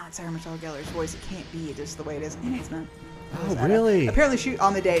 that's not Sarah Michelle Gellar's voice. It can't be just the way it is. And it's not. Oh, really? Apparently,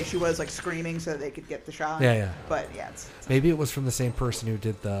 on the day, she was like screaming so they could get the shot. Yeah. But yeah, it's maybe it was from the same person who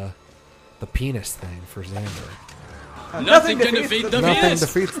did the penis thing for Xander. Nothing can defeat the penis. Nothing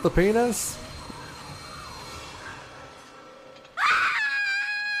defeats the penis.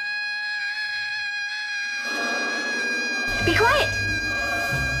 Be quiet!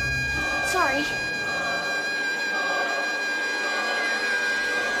 Sorry.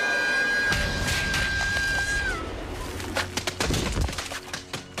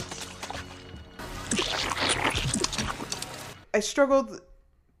 I struggled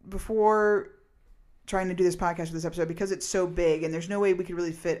before trying to do this podcast for this episode because it's so big and there's no way we could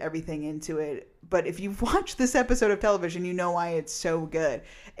really fit everything into it. But if you've watched this episode of television, you know why it's so good.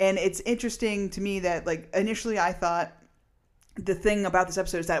 And it's interesting to me that, like, initially I thought the thing about this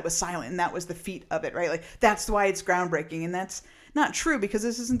episode is that it was silent and that was the feat of it, right? Like, that's why it's groundbreaking. And that's not true because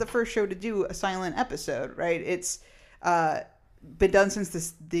this isn't the first show to do a silent episode, right? It's been done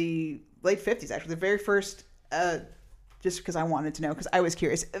since the late 50s, actually. The very first... just because I wanted to know, because I was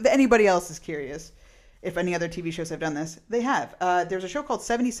curious. If anybody else is curious, if any other TV shows have done this, they have. There's a show called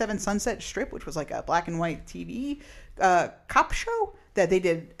 77 Sunset Strip, which was like a black and white TV cop show that they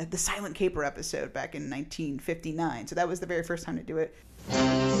did the Silent Caper episode back in 1959. So that was the very first time to do it.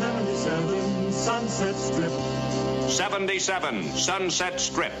 77 Sunset Strip. 77 Sunset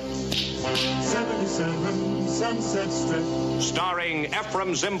Strip. 77 Sunset Strip. Starring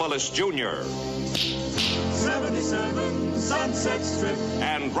Ephraim Zimbalist Jr. 77 Sunset Strip.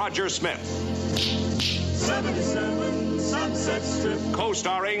 And Roger Smith. 77 Sunset Strip.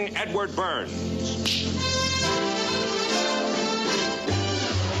 Co-starring Edward Burns.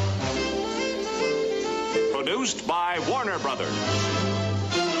 Produced by Warner Brothers.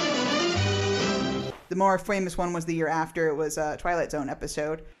 The more famous one was the year after. It was a Twilight Zone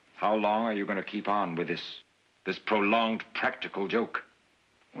episode. How long are you going to keep on with this prolonged practical joke?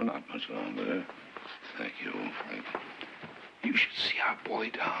 Well, not much longer. Thank you, Frank. You should see our boy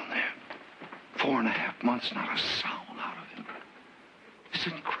down there. 4.5 months, not a sound out of him. It's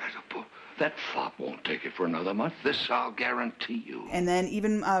incredible. That fop won't take it for another month. This I'll guarantee you. And then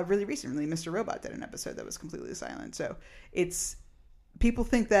even really recently, Mr. Robot did an episode that was completely silent. So it's... People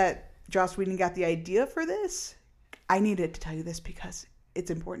think that Joss Whedon got the idea for this. I needed to tell you this because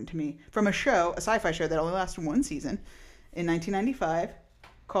it's important to me. From a show, a sci-fi show that only lasted one season in 1995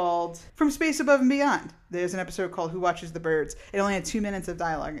 called From Space Above and Beyond. There's an episode called Who Watches the Birds. It only had 2 minutes of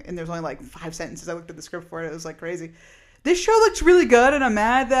dialogue, and there's only like 5 sentences. I looked at the script for it. It was like crazy. This show looks really good, and I'm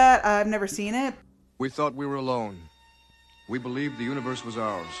mad that I've never seen it. We thought we were alone. We believed the universe was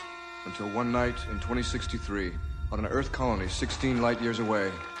ours. Until one night in 2063, on an Earth colony 16 light years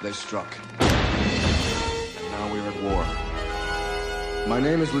away, they struck. And now we are at war. My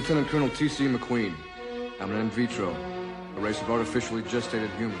name is Lieutenant Colonel T.C. McQueen. I'm an in vitro, a race of artificially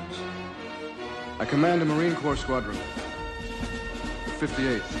gestated humans. I command a Marine Corps squadron. The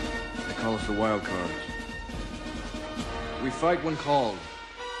 58th. They call us the Wild Cards. We fight when called.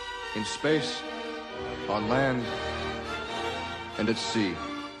 In space, on land, and at sea.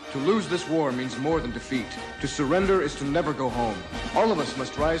 To lose this war means more than defeat. To surrender is to never go home. All of us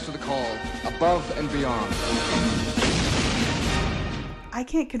must rise to the call, above and beyond. I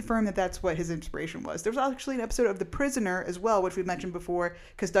can't confirm that that's what his inspiration was. There was actually an episode of The Prisoner as well, which we mentioned before,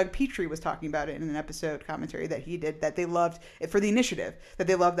 because Doug Petrie was talking about it in an episode commentary that he did, that they loved it for the initiative, that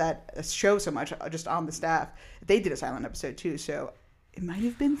they loved that show so much, just on the staff. They did a silent episode too, so it might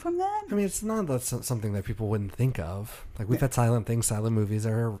have been from that. I mean, it's not something that people wouldn't think of. Like, we've had silent things, silent movies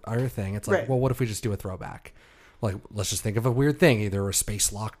are a thing. It's like, well, what if we just do a throwback? Like, let's just think of a weird thing, either a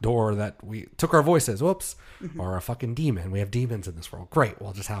space locked door that we took our voices, whoops, or a fucking demon. We have demons in this world. Great,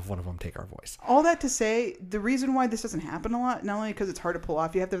 we'll just have one of them take our voice. All that to say, the reason why this doesn't happen a lot, not only because it's hard to pull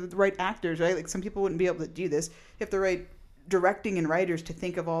off, you have the right actors, right? Like, some people wouldn't be able to do this. You have the right directing and writers to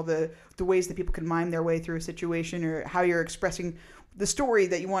think of all the ways that people can mime their way through a situation, or how you're expressing the story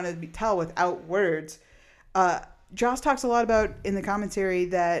that you want to tell without words. Joss talks a lot about in the commentary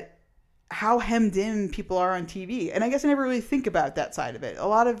that how hemmed in people are on TV. And I guess I never really think about that side of it. A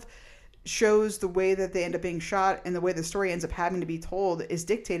lot of shows, the way that they end up being shot and the way the story ends up having to be told is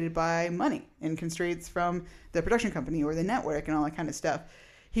dictated by money and constraints from the production company or the network and all that kind of stuff.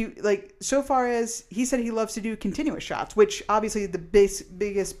 So far as he said, he loves to do continuous shots, which obviously the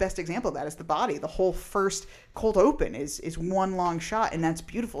best example of that is The Body. The whole first cold open is one long shot, and that's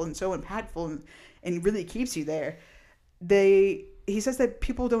beautiful and so impactful and really keeps you there. He says that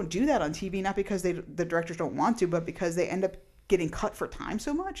people don't do that on TV, not because the directors don't want to, but because they end up getting cut for time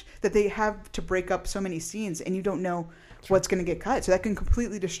so much that they have to break up so many scenes, and you don't know what's going to get cut. So that can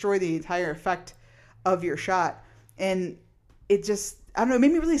completely destroy the entire effect of your shot. And it just, I don't know, it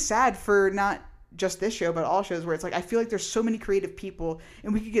made me really sad for not just this show, but all shows, where it's like, I feel like there's so many creative people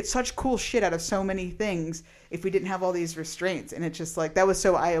and we could get such cool shit out of so many things if we didn't have all these restraints. And it's just like, that was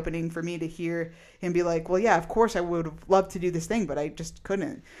so eye-opening for me to hear him be like, well, yeah, of course I would have loved to do this thing, but I just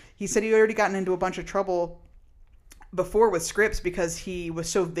couldn't. He said he'd already gotten into a bunch of trouble before with scripts because he was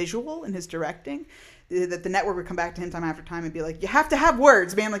so visual in his directing that the network would come back to him time after time and be like, you have to have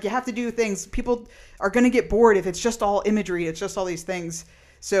words, man. Like, you have to do things. People are going to get bored if it's just all imagery. It's just all these things.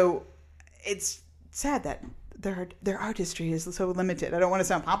 So it's sad that their artistry is so limited. I don't want to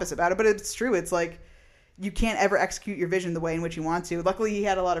sound pompous about it, but it's true. It's like, you can't ever execute your vision the way in which you want to. Luckily, he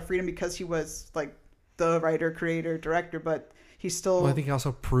had a lot of freedom because he was like the writer, creator, director, but he's still I think he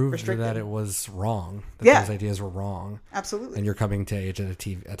also proved restricted. that it was wrong. That those ideas were wrong. Absolutely. And you're coming to age at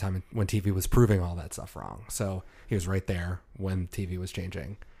a time when TV was proving all that stuff wrong. So he was right there when TV was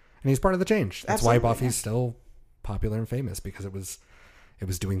changing. And he's part of the change. That's why Buffy's still popular and famous, because it was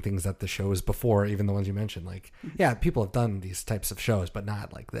doing things that the shows before, even the ones you mentioned, like, yeah, people have done these types of shows, but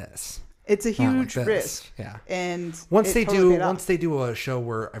not like this. It's a huge risk. Yeah. And once they do a show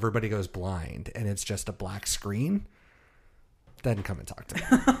where everybody goes blind and it's just a black screen, then come and talk to me.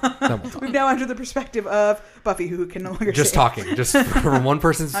 We've now entered the perspective of Buffy, who can no longer just say. Talking, just from one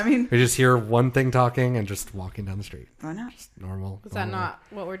person's. I mean, we just hear one thing talking and just walking down the street. Why not? Just normal. Is that not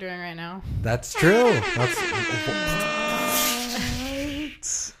what we're doing right now? That's true.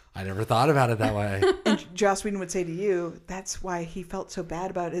 I never thought about it that way. And Joss Whedon would say to you, that's why he felt so bad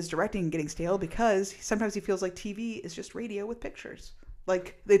about his directing getting stale, because sometimes he feels like TV is just radio with pictures.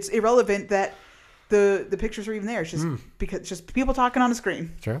 Like, it's irrelevant that the pictures are even there. It's just because it's just people talking on a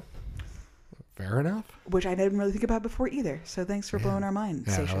screen. True. Fair enough. Which I didn't really think about before either. So thanks for blowing our minds,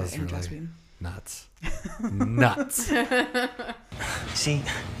 yeah, Stacia that was and really Joss Whedon. Nuts. Nuts. See,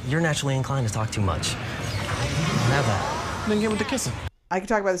 you're naturally inclined to talk too much. Have that. Then get with the kissing. I could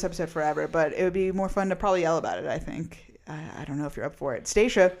talk about this episode forever, but it would be more fun to probably yell about it, I think. I don't know if you're up for it.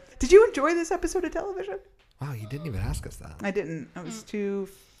 Stacia, did you enjoy this episode of television? Wow, you didn't even ask us that. I didn't. I was too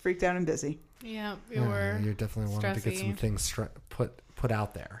freaked out and busy. Yeah, you were. You definitely wanted to get some things put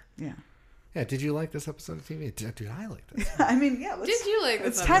out there. Yeah. Yeah, did you like this episode of TV? Dude, I like this. I mean, yeah. Did you like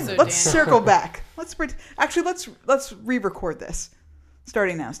this episode, Let's circle back. Let's re-record this.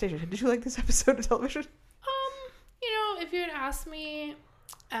 Starting now. Stacia, did you like this episode of television? If you had asked me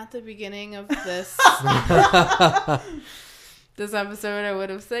at the beginning of this this episode, I would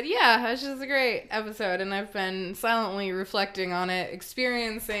have said, yeah, it's just a great episode. And I've been silently reflecting on it,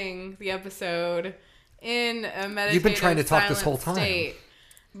 experiencing the episode in a meditative, you've been trying to talk this whole time. State.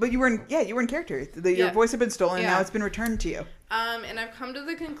 But you were in character. Your voice had been stolen, and now it's been returned to you. And I've come to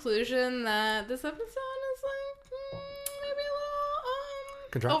the conclusion that this episode is like maybe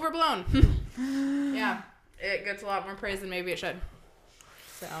a little overblown. Yeah. It gets a lot more praise than maybe it should.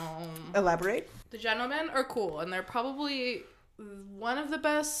 So elaborate. The gentlemen are cool, and they're probably one of the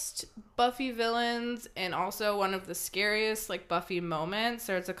best Buffy villains, and also one of the scariest Buffy moments.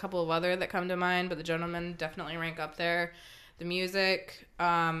 There's a couple of other that come to mind, but the gentlemen definitely rank up there. The music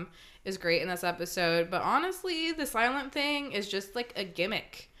is great in this episode, but honestly, the silent thing is just a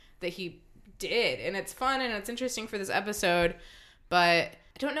gimmick that he did, and it's fun and it's interesting for this episode, but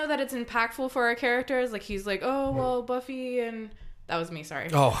I don't know that it's impactful for our characters. He's like, oh, well, Buffy and That was me, sorry.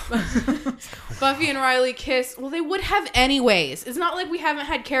 Oh. Buffy and Riley kiss. Well, they would have anyways. It's not like we haven't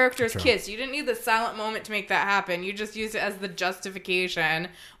had characters True. kiss. You didn't need the silent moment to make that happen. You just used it as the justification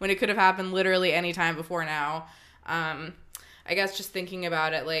when it could have happened literally any time before now. I guess just thinking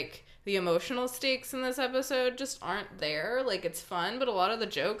about it, like, the emotional stakes in this episode just aren't there. Like, it's fun, but a lot of the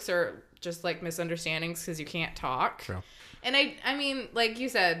jokes are just, like, misunderstandings because you can't talk. True. And I mean, like you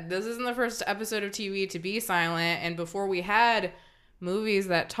said, this isn't the first episode of TV to be silent. And before we had movies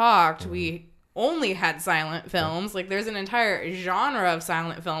that talked, we only had silent films. Like, there's an entire genre of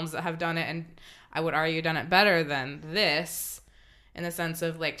silent films that have done it, and I would argue done it better than this, in the sense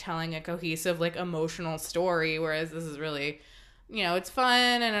of, like, telling a cohesive, like, emotional story, whereas this is really, you know, it's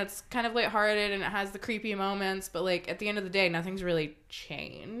fun, and it's kind of lighthearted, and it has the creepy moments, but, like, at the end of the day, nothing's really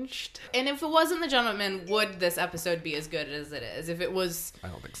changed. And if it wasn't The Gentleman, would this episode be as good as it is? If it was... I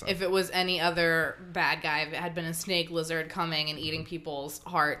don't think so. If it was any other bad guy, if it had been a snake lizard coming and eating people's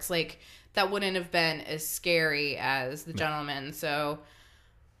hearts, like, that wouldn't have been as scary as The Gentleman. So,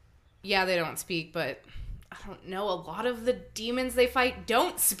 yeah, they don't speak, but I don't know. A lot of the demons they fight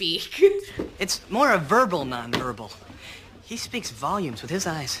don't speak. It's more a verbal nonverbal. He speaks volumes with his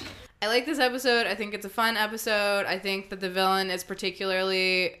eyes. I like this episode. I think it's a fun episode. I think that the villain is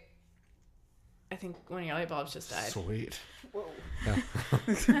particularly... I think one of your light bulbs just died. Sweet. Whoa. Yeah.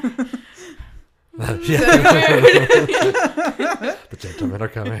 The gentlemen are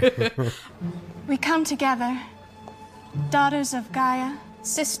coming. We come together, daughters of Gaia,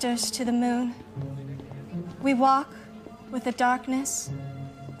 sisters to the moon. We walk with the darkness,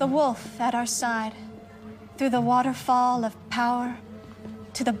 the wolf at our side, through the waterfall of power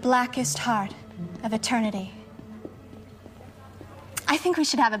to the blackest heart of eternity. I think we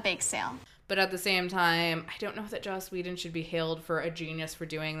should have a bake sale. But at the same time, I don't know that Joss Whedon should be hailed for a genius for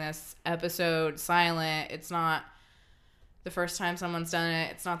doing this episode silent. It's not the first time someone's done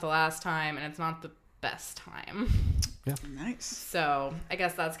it. It's not the last time, and it's not the best time. Yeah. Nice. So I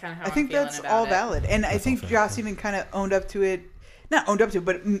guess that's kind of how I think I'm that's feeling all about it. valid. And I think Joss even kind of owned up to it. Not owned up to it,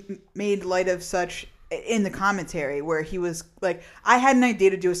 but made light of such in the commentary where he was like, I had an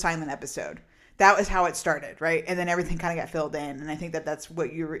idea to do a silent episode. That was how it started, right? And then everything kind of got filled in. And I think that that's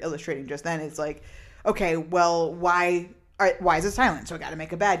what you were illustrating just then. It's like, okay, well, why is it silent? So I got to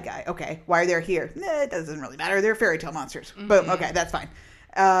make a bad guy. Okay, why are they here? It doesn't really matter. They're fairy tale monsters. Mm-hmm. Boom. Okay, that's fine.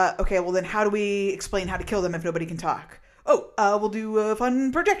 Okay, well then how do we explain how to kill them if nobody can talk? We'll do a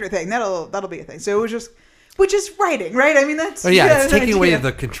fun projector thing. That'll be a thing. So it was just... Which is writing, right? I mean, that's... It's taking away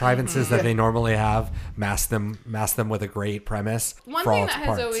the contrivances that they normally have, mask them with a great premise. One for thing all that its has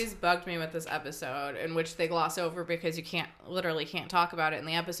parts. always bugged me with this episode, in which they gloss over because you literally can't talk about it in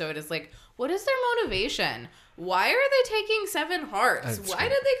the episode, is like, what is their motivation? Why are they taking 7 hearts? That's Why true.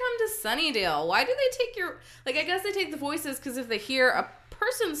 did they come to Sunnydale? Why do they take your... Like, I guess they take the voices because if they hear a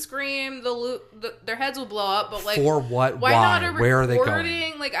person scream, their heads will blow up, but like... For what? Why not a Where are they going?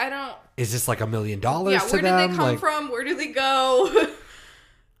 recording? Like, I don't... Is this like $1 million to them? Yeah, where did they come from? Where do they go?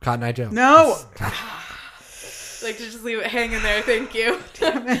 Cotton Eye Joe. No! Like, to just leave it hanging there. Thank you.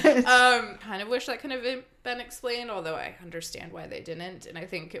 Kind of wish that could have been explained, although I understand why they didn't. And I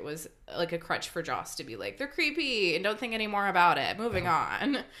think it was like a crutch for Joss to be like, they're creepy and don't think any more about it. Moving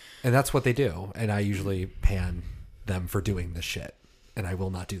on. And that's what they do. And I usually pan them for doing this shit. And I will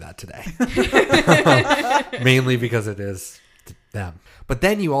not do that today. Mainly because it is them. But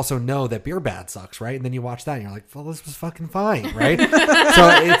then you also know that Beer Bad sucks, right? And then you watch that and you're like, well, this was fucking fine, right? So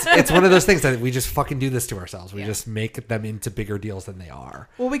it's one of those things that we just fucking do this to ourselves. We just make them into bigger deals than they are.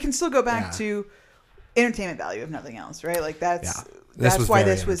 Well, we can still go back to entertainment value, if nothing else, right? Like, that's was why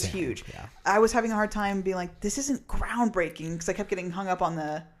very this was entertaining. huge. Yeah. I was having a hard time being like, this isn't groundbreaking, because I kept getting hung up on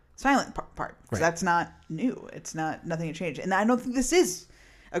the silent part. Because that's not new. It's nothing to change. And I don't think this is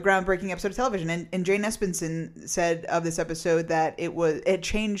a groundbreaking episode of television. And Jane Espenson said of this episode that it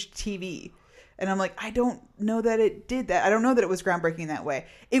changed TV. And I'm like, I don't know that it did that. I don't know that it was groundbreaking in that way.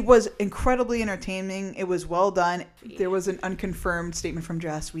 It was incredibly entertaining. It was well done. There was an unconfirmed statement from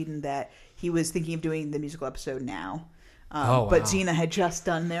Joss Whedon that he was thinking of doing the musical episode now. But Xena had just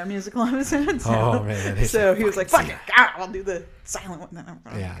done their musical episode. So he was like, fuck it. I'll do the silent one.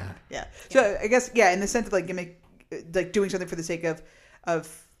 Yeah. So I guess, in the sense of like gimmick, like doing something for the sake of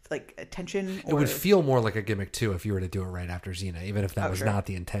like attention. It would feel more like a gimmick too if you were to do it right after Xena, even if that was not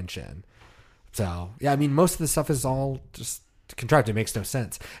the intention. So yeah, I mean, most of the stuff is all just contrived. It makes no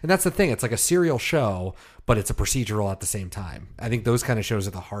sense, and that's the thing. It's like a serial show, but it's a procedural at the same time. I think those kind of shows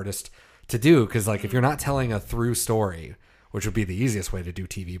are the hardest to do because, like, if you're not telling a through story which would be the easiest way to do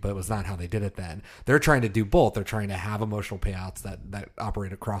TV, but it was not how they did it then. They're trying to do both. They're trying to have emotional payouts that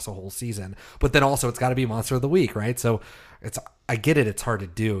operate across a whole season, but then also it's got to be Monster of the Week, right? So I get it. It's hard to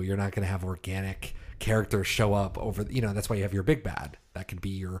do. You're not going to have organic characters show up over, that's why you have your big bad. That could be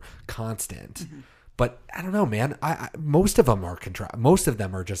your constant. Mm-hmm. But I don't know, man. Most of them are most of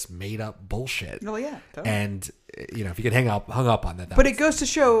them are just made up bullshit. Oh yeah, totally. And if you get hung up on that. But it goes to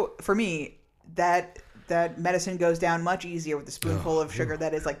show for me that medicine goes down much easier with a spoonful of sugar.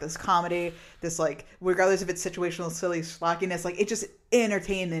 That is like this comedy, this like regardless if it's situational, silly schlockiness, like it's just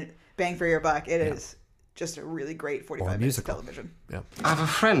entertainment, bang for your buck. It is just a really great 45 minutes of television. Yeah. I have a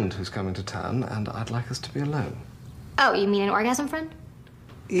friend who's coming to town, and I'd like us to be alone. Oh, you mean an orgasm friend?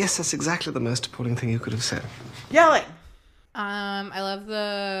 Yes, that's exactly the most appalling thing you could have said. Yelling. I love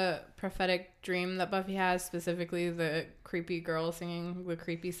the prophetic dream that Buffy has, specifically the creepy girl singing the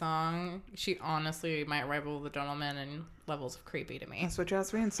creepy song. She honestly might rival the Gentleman in levels of creepy to me. That's what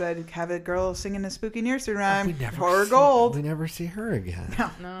Joss Whedon said. Have a girl singing a spooky nursery rhyme. We Horror gold. We never see her again.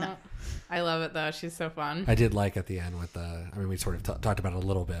 No. I love it though. She's so fun. I did like at the end with we sort of talked about it a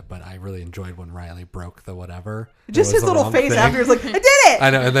little bit, but I really enjoyed when Riley broke the whatever. Just his little face after was like, I did it! I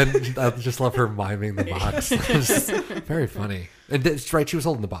know, and then I just love her miming the box. It was very funny. And right, she was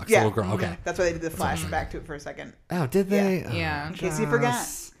holding the box, the little girl. Okay. That's why they did the flashback to it for a second. Oh, did they? Yeah. In case you forgot.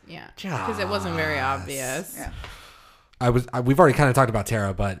 Yeah. Because it wasn't very obvious. Yeah. We've already kind of talked about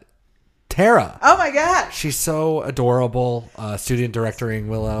Tara, but Tara. Oh my gosh. She's so adorable. Student directing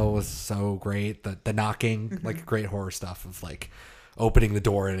Willow was so great. The knocking, like great horror stuff of like opening the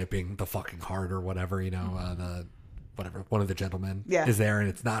door and it being the fucking heart or whatever, one of the gentlemen is there and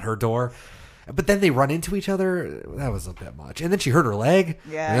it's not her door. But then they run into each other. That was a bit much. And then she hurt her leg.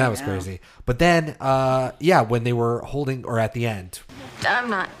 Yeah. And that was crazy. But then, when they were holding, or at the end.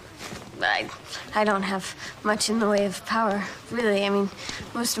 I don't have much in the way of power, really. I mean,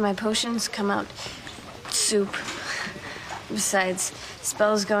 most of my potions come out soup. Besides,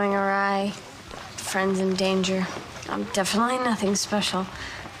 spells going awry, friends in danger. I'm definitely nothing special.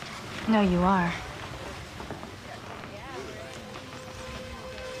 No, you are.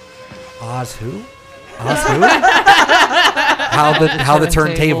 Oz who? Oz who? how the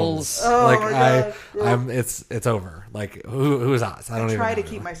turntables. Oh my God. It's over. Like who is Oz? I don't even try know. to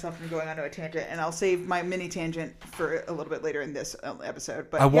keep myself from going onto a tangent, and I'll save my mini tangent for a little bit later in this episode.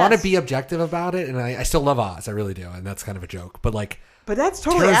 But I want to be objective about it, and I still love Oz. I really do, and that's kind of a joke. But like, but that's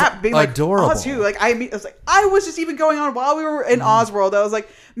totally Tara's apt. Being like adorable. Oz too. Like I was just even going on while we were in Oz World. I was like,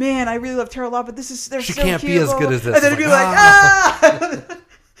 man, I really love Tara a lot, but they're she so can't cute. be as good as this. And then It's it'd be like, like, ah.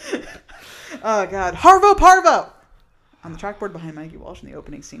 Oh God, Harvo Parvo. On the chalkboard behind Mikey Walsh in the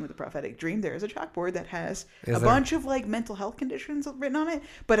opening scene with the prophetic dream, there is a chalkboard that has bunch of like mental health conditions written on it.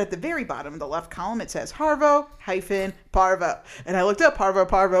 But at the very bottom, the left column, it says Harvo-Parvo. And I looked up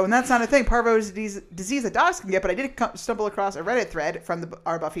Harvo-Parvo, and that's not a thing. Parvo is a disease that dogs can get, but I did stumble across a Reddit thread from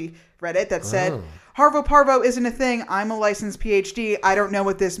our Buffy Reddit that said, Harvo-Parvo isn't a thing. I'm a licensed PhD. I don't know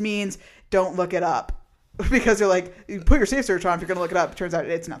what this means. Don't look it up. Because they're like, you put your safe search on if you're going to look it up. It turns out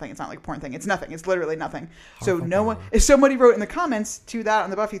it's nothing. It's not like a porn thing. It's nothing. It's literally nothing. So no one, if somebody wrote in the comments to that on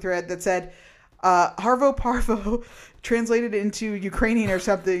the Buffy thread that said, Harvo Parvo translated into Ukrainian or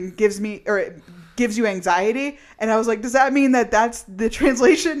something gives you anxiety. And I was like, does that mean that that's the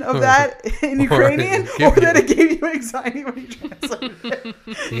translation of that in Ukrainian? Or that it gave you anxiety when you translated it?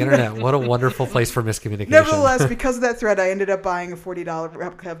 The internet, what a wonderful place for miscommunication. Nevertheless, because of that thread, I ended up buying a $40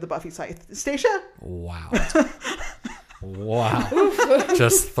 replica of the Buffy site. Stacia? Wow.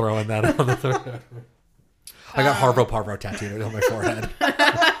 Just throwing that on the thread. I got Harvo Parvo tattooed on my forehead.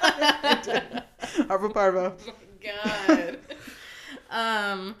 Harvo Parvo. Oh God.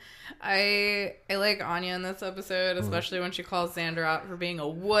 I like Anya in this episode, especially when she calls Xander out for being a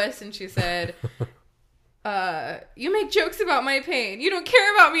wuss, and she said, you make jokes about my pain. You don't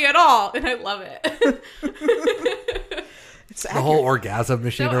care about me at all. And I love it. It's the whole orgasm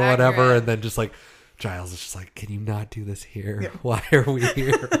machine or whatever, and then just like Giles is just like, can you not do this here? Yeah. Why are we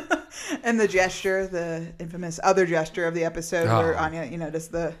here? And the gesture, the infamous other gesture of the episode where Anya, does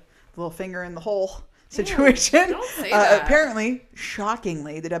the little finger in the hole situation. Don't say that. Apparently,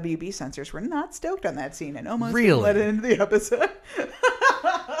 shockingly, the WB censors were not stoked on that scene and almost really let it into the episode.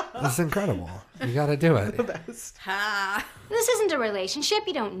 That's incredible. You got to do it. The best. Ha! This isn't a relationship.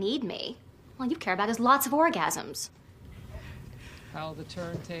 You don't need me. All you care about is lots of orgasms. How the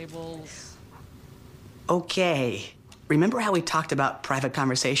turntables. Okay. Remember how we talked about private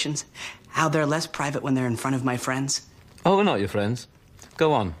conversations? How they're less private when they're in front of my friends? Oh, we're not your friends.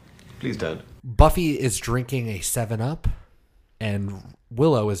 Go on. Please don't. Buffy is drinking a 7-Up, and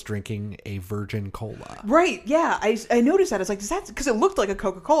Willow is drinking a virgin cola. Right, yeah. I noticed that. It's like, is that because it looked like a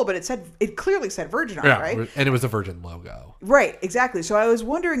Coca-Cola, but it clearly said virgin on it, right? And it was a virgin logo. Right, exactly. So I was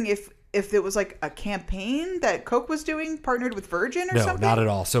wondering if it was like a campaign that Coke was doing, partnered with Virgin or something? No, not at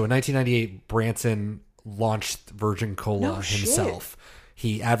all. So in 1998, Branson launched Virgin Cola himself.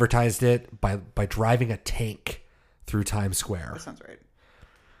 He advertised it by driving a tank through Times Square. That sounds right.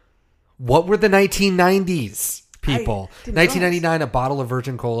 What were the 1990s, people? 1999, a bottle of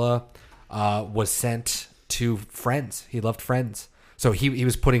Virgin Cola was sent to Friends. He loved Friends. So he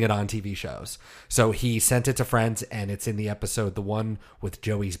was putting it on TV shows. So he sent it to Friends, and it's in the episode, the one with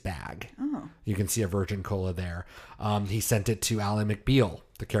Joey's bag. Oh. You can see a Virgin Cola there. He sent it to Ally McBeal.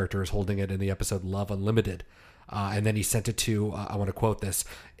 The character is holding it in the episode Love Unlimited. And then he sent it to, I want to quote this,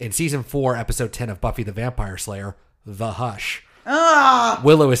 in season 4, episode 10 of Buffy the Vampire Slayer, The Hush.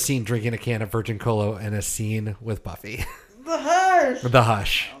 Willow is seen drinking a can of Virgin Cola in a scene with Buffy. The Hush. The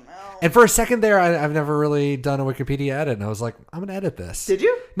Hush. Oh, no. And for a second there, I've never really done a Wikipedia edit, and I was like, I'm going to edit this. Did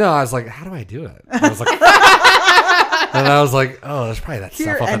you? No, I was like, how do I do it? And I was like, oh, there's probably that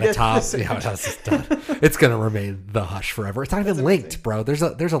stuff up at the top. Yeah, that's just done. It's going to remain The Hush forever. It's not even linked, bro. There's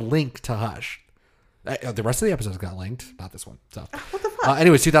a link to Hush. The rest of the episodes got linked, not this one. So, what the fuck?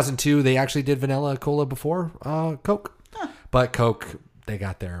 Anyways, 2002, they actually did vanilla cola before Coke. Huh. But Coke, they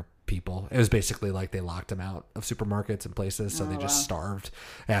got their people. It was basically like they locked them out of supermarkets and places, so they just starved.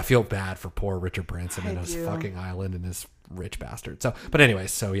 Yeah, I feel bad for poor Richard Branson and his fucking island and his rich bastard. So, but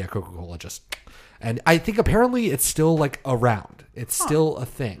anyways, so yeah, Coca-Cola just... And I think apparently it's still like around. It's still a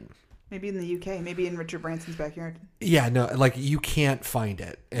thing. Maybe in the UK, maybe in Richard Branson's backyard. Yeah, no, like you can't find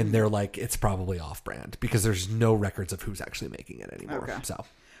it. And they're like, it's probably off-brand because there's no records of who's actually making it anymore. Okay. So,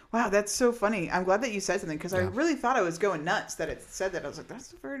 wow, that's so funny. I'm glad that you said something because I really thought I was going nuts that it said that. I was like, that's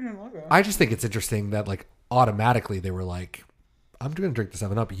the Virgin logo. I just think it's interesting that like automatically they were like, I'm going to drink the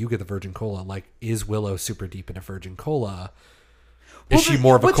 7-Up. You get the Virgin Cola. Like, is Willow super deep into Virgin Cola? Is she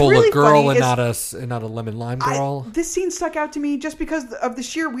more of a cola girl and not a lemon lime girl? This scene stuck out to me just because of the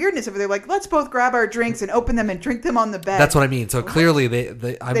sheer weirdness of it. They're like, let's both grab our drinks and open them and drink them on the bed. That's what I mean. So clearly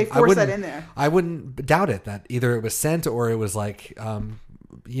they forced that in there. I wouldn't doubt it that either it was sent or it was like,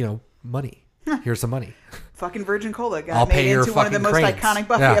 money. Here's some money. Fucking Virgin Cola got I'll made pay your into one of the most cranes. iconic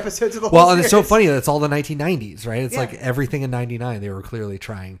Buffy episodes of the whole Well, series. and it's so funny that it's all the 1990s, right? It's like everything in 99 they were clearly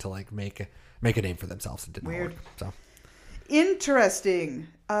trying to like make a name for themselves. It didn't work. So interesting.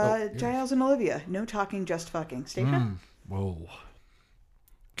 Giles and Olivia, no talking, just fucking. Stacia? Whoa.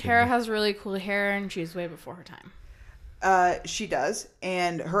 Tara has really cool hair and she's way before her time. She does,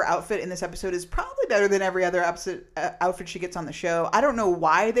 and her outfit in this episode is probably better than every other outfit she gets on the show. I don't know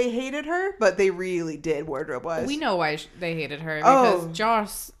why they hated her, but they really did, wardrobe-wise. We know why they hated her, because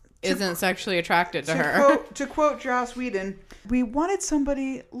Joss isn't sexually attracted to her. To quote Joss Whedon, we wanted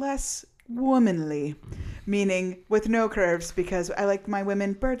somebody less womanly, meaning with no curves, because I like my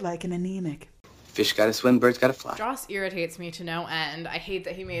women bird-like and anemic. Fish gotta swim, birds gotta fly. Joss irritates me to no end. I hate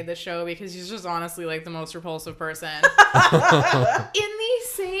that he made this show because he's just honestly like the most repulsive person. In the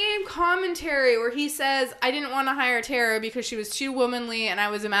same commentary where he says, I didn't want to hire Tara because she was too womanly and I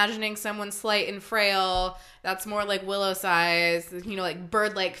was imagining someone slight and frail that's more like Willow size, like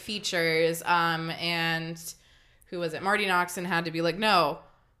bird-like features. And who was it? Marty Noxon had to be like, no,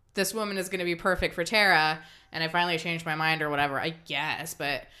 this woman is going to be perfect for Tara. And I finally changed my mind or whatever, I guess.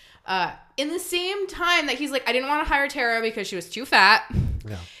 But in the same time that he's like, I didn't want to hire Tara because she was too fat.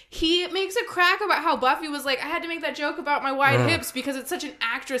 Yeah. He makes a crack about how Buffy was like, I had to make that joke about my wide hips because it's such an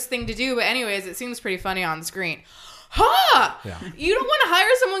actress thing to do. But anyways, it seems pretty funny on the screen. Yeah. You don't want to hire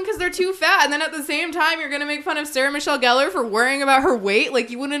someone because they're too fat, and then at the same time you're going to make fun of Sarah Michelle Gellar for worrying about her weight. Like,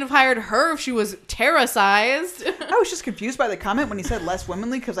 you wouldn't have hired her if she was Tara-sized. I was just confused by the comment when he said less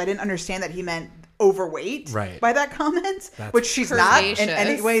womanly because I didn't understand that he meant overweight by that comment, which she's not in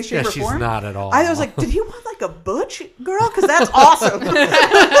any way, shape, or form. She's not at all. I was like, did he want like a butch girl? Because that's awesome.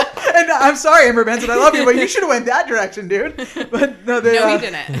 And I'm sorry, Amber Benson, I love you, but you should have went that direction, dude. But no, he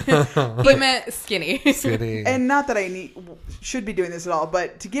didn't. He meant skinny. And not that I should be doing this at all,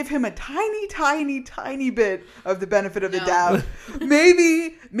 but to give him a tiny, tiny, tiny bit of the benefit of the doubt.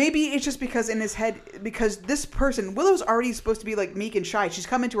 Maybe it's just because in his head, because this person, Willow's already supposed to be like meek and shy. She's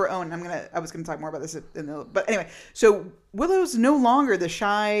come into her own. I was going to talk more about this but anyway, so Willow's no longer the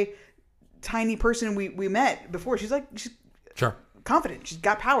shy, tiny person we met before. She's confident. She's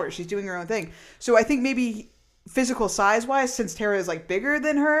got power. She's doing her own thing. So I think maybe physical size wise, since Tara is like bigger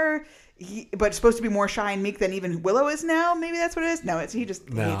than her, but supposed to be more shy and meek than even Willow is now. Maybe that's what it is. No, he just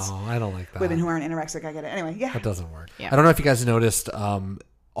hates I don't like that. Women who aren't anorexic. I get it. Anyway, yeah. That doesn't work. Yeah. I don't know if you guys noticed, all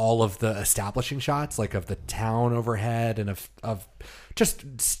all of the establishing shots, like of the town overhead and of just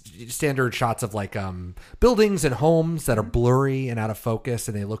standard shots of like buildings and homes that are blurry and out of focus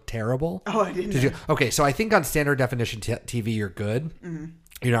and they look terrible. Oh, I didn't know. Okay, so I think on standard definition TV, you're good. Mm-hmm.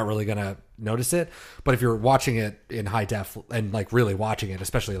 You're not really going to notice it. But if you're watching it in high def and like really watching it,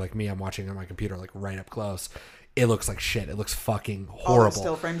 especially like me, I'm watching it on my computer like right up close, it looks like shit. It looks fucking horrible. All the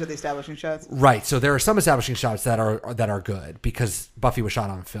still frames of the establishing shots. Right. So there are some establishing shots that are good because Buffy was shot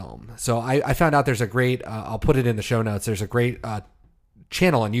on film. So I found out there's a great, I'll put it in the show notes. There's a great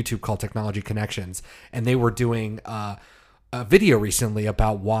channel on YouTube called Technology Connections. And they were doing a video recently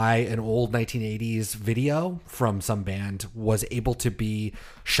about why an old 1980s video from some band was able to be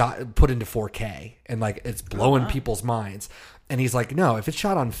put into 4K. And like, it's blowing people's minds. And he's like, no, if it's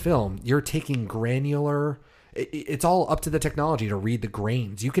shot on film, you're taking granular... It's all up to the technology to read the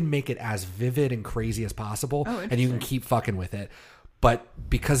grains. You can make it as vivid and crazy as possible, and you can keep fucking with it. But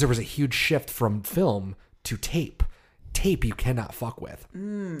because there was a huge shift from film to tape you cannot fuck with.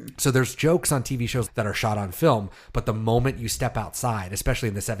 So there's jokes on TV shows that are shot on film, but the moment you step outside, especially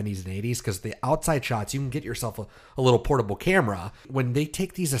in the 70s and 80s, because the outside shots, you can get yourself a little portable camera. When they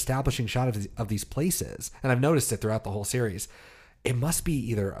take these establishing shots of these places, and I've noticed it throughout the whole series, it must be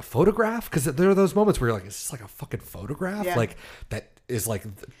either a photograph, because there are those moments where you're like, is this like a fucking photograph? Yeah. Like that is like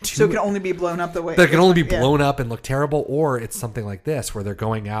so it can only be blown up the way that can only be blown up and look terrible, or it's something like this where they're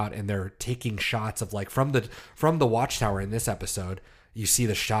going out and they're taking shots of like from the watchtower in this episode. You see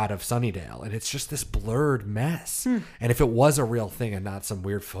the shot of Sunnydale, and it's just this blurred mess. And if it was a real thing and not some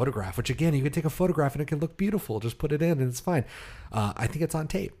weird photograph, which again, you can take a photograph and it can look beautiful, just put it in and it's fine. I think it's on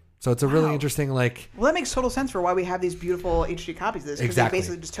tape. So it's a really interesting, like... Well, that makes total sense for why we have these beautiful HD copies of this. Because Exactly. they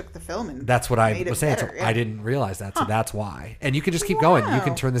basically just took the film and that's what I made was it saying. better, So I didn't realize that, so that's why. And you can just keep going. You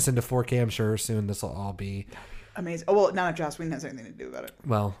can turn this into 4K, I'm sure soon this will all be... Amazing. Oh, well, now that Joss Whedon has anything to do about it.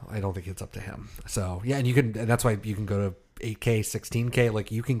 Well, I don't think it's up to him. So, yeah, and that's why you can go to 8K, 16K.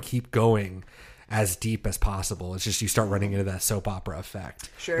 Like, you can keep going as deep as possible. It's just you start running into that soap opera effect.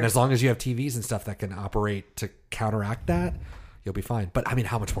 Sure. And as long as you have TVs and stuff that can operate to counteract that, you'll be fine. But I mean,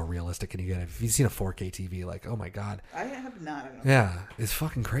 how much more realistic can you get? If you've seen a 4K TV, like, oh my God. I have not. Yeah, it's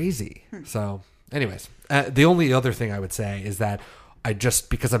fucking crazy. So, anyways, the only other thing I would say is that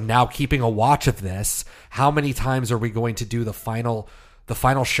because I'm now keeping a watch of this, how many times are we going to do the final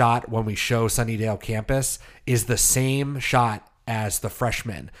shot when we show Sunnydale campus is the same shot as the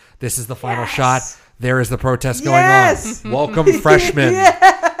freshmen. This is the final shot. There is the protest going on. Welcome, freshmen.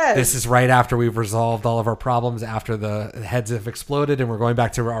 This is right after we've resolved all of our problems, after the heads have exploded and we're going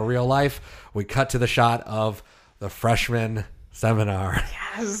back to our real life. We cut to the shot of the freshman seminar.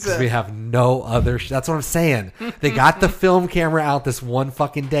 Yes. We have no other... That's what I'm saying. They got the film camera out this one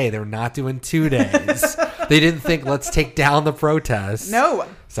fucking day. They're not doing 2 days. They didn't think, let's take down the protest. No.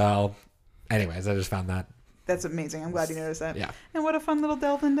 So, anyways, I just found that. That's amazing. I'm glad you noticed that. Yeah. And what a fun little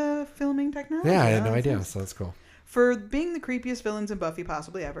delve into filming technology. Yeah, I had no idea, so that's cool. For being the creepiest villains in Buffy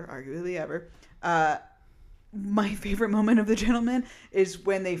possibly ever, arguably ever, my favorite moment of The Gentleman is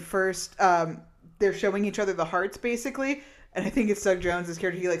when they first, they're showing each other the hearts, basically. And I think it's Doug Jones'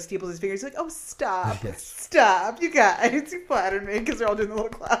 character. He like steeples his fingers. He's like, "Oh, stop, stop, you guys! You flattered me," because they're all doing the little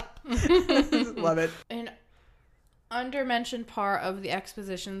clap. Love it. An undermentioned part of the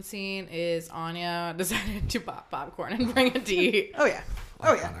exposition scene is Anya decided to pop popcorn and bring a tea. Oh yeah,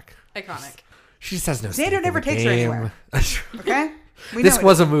 iconic. She just has no. Xander never takes her anywhere. Okay, This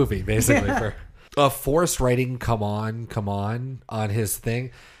was a movie basically for Forrest writing. Come on on his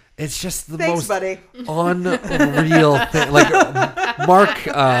thing. It's just the most buddy. unreal thing. Like Mark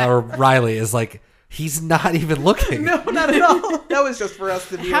Riley is like, he's not even looking. No, not at all. That was just for us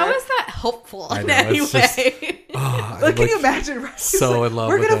to be. How is that helpful I in know, any it's way? just- Like, can you imagine? Right? So like, in love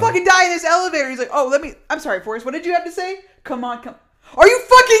we're with gonna that. fucking die in this elevator. He's like, "Oh, I'm sorry, Forrest. What did you have to say? Come on. Are you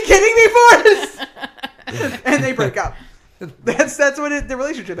fucking kidding me, Forrest?" And they break up. That's what the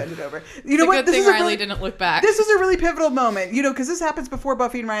relationship ended over. You know what? Good thing Riley didn't look back. This was a really pivotal moment, because this happens before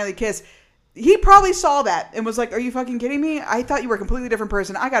Buffy and Riley kiss. He probably saw that and was like, "Are you fucking kidding me? I thought you were a completely different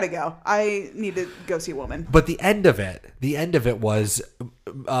person. I gotta go. I need to go see a woman." But the end of it was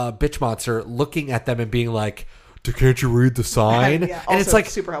Bitch Monster looking at them and being like, "Can't you read the sign?" Yeah, and it's also like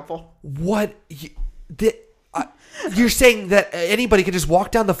super helpful. What? You're saying that anybody could just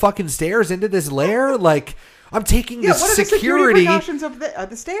walk down the fucking stairs into this lair? Like, I'm taking this what are the security precautions of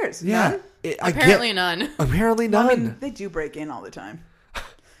the stairs? Yeah, None? Apparently none. Apparently none. Well, I mean, they do break in all the time.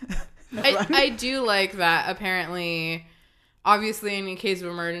 I do like that. Apparently, obviously, in case of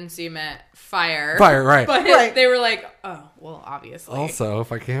emergency meant fire. Fire, right. But they were like, oh, well, obviously. Also,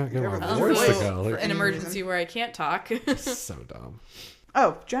 if I can't get my voice to go. An emergency where I can't talk. So dumb.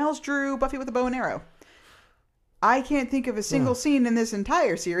 Oh, Giles drew Buffy with a bow and arrow. I can't think of a single scene in this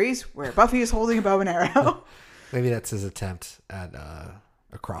entire series where Buffy is holding a bow and arrow. Maybe that's his attempt at a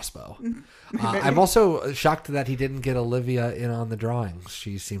crossbow. I'm also shocked that he didn't get Olivia in on the drawings.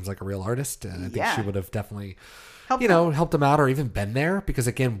 She seems like a real artist, and I think she would have definitely, helped him out or even been there. Because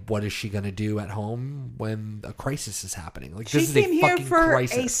again, what is she going to do at home when a crisis is happening? Like, this is a here fucking for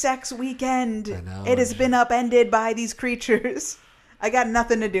crisis. a sex weekend. I know. It has been upended by these creatures. I got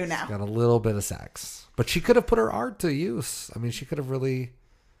nothing to do now. Got a little bit of sex. But she could have put her art to use. I mean, she could have really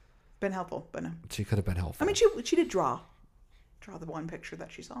been helpful, but no. She could have been helpful. I mean, she did draw the one picture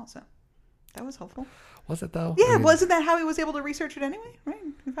that she saw, so that was helpful. Was it though? Yeah, I mean, wasn't that how he was able to research it anyway? Right?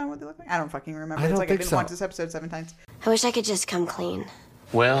 He found what they look like. I don't fucking remember. It's like I've been watching this episode 7 times. I wish I could just come clean.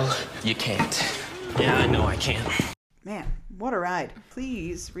 Well, you can't. Yeah, I know I can't. Man, what a ride.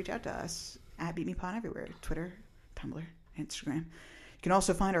 Please reach out to us at BeatMePod everywhere. Twitter, Tumblr, Instagram. You can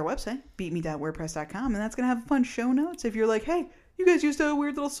also find our website, beatme.wordpress.com, and that's going to have fun show notes. If you're like, hey, you guys used a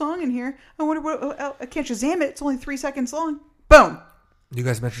weird little song in here. I wonder what, I can't Shazam it. It's only 3 seconds long. Boom. You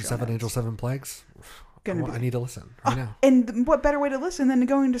guys mentioned 7 Angels, 7 Plagues. I need to listen right now. And what better way to listen than to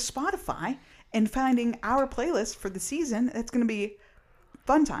going to Spotify and finding our playlist for the season? It's going to be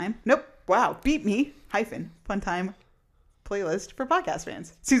Fun Time. Nope. Wow. Beat Me Fun Time playlist for podcast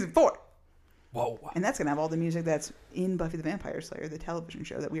fans. Season 4. Whoa. And that's going to have all the music that's in Buffy the Vampire Slayer, the television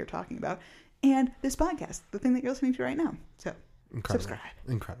show that we are talking about, and this podcast, the thing that you're listening to right now. So, subscribe.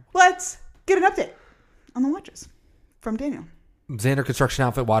 Incredible. Let's get an update on the watches from Daniel. Xander Construction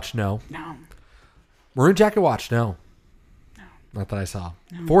Outfit watch, no. No. Maroon Jacket watch, no. Not that I saw.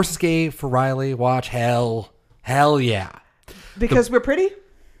 No. Forces Gave for Riley watch, hell yeah. Because we're pretty?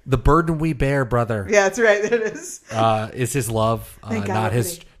 The burden we bear, brother. Yeah, that's right. It is. Is his love, not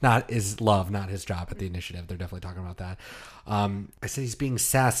his love, not his job at the initiative. They're definitely talking about that. I said he's being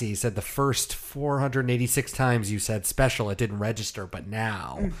sassy. He said the first 486 times you said special, it didn't register, but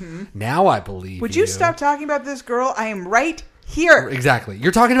now I believe. Would you stop talking about this girl? I am right here. Exactly.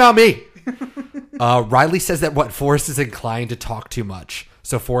 You're talking about me. Riley says that Forrest is inclined to talk too much.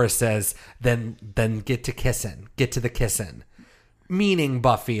 So Forrest says, then get to kissing. Get to the kissing. Meaning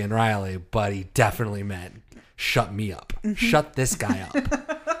Buffy and Riley, but he definitely meant shut me up. Shut this guy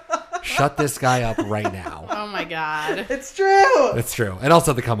up. Shut this guy up right now. Oh my God. It's true. It's true. And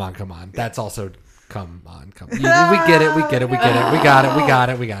also the come on. That's also come on. We get it. We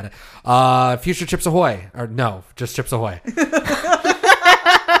got it. Future Chips Ahoy. Or no, just Chips Ahoy.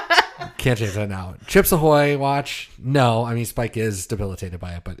 Can't change that now. Chips Ahoy watch. No. I mean, Spike is debilitated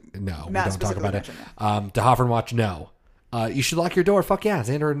by it, but no. We don't talk about it. De Hoffern watch. No. You should lock your door. Fuck yeah.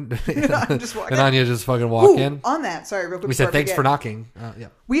 Xander and Anya just fucking walk in. On that, sorry, real quick. We said thanks for knocking. Yeah.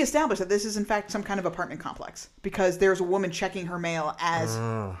 We established that this is in fact some kind of apartment complex because there's a woman checking her mail as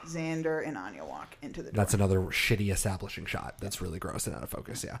Xander and Anya walk into the door. That's another shitty establishing shot. That's really gross and out of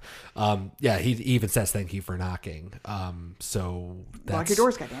focus. Yeah. Yeah. He even says thank you for knocking. So that's, lock your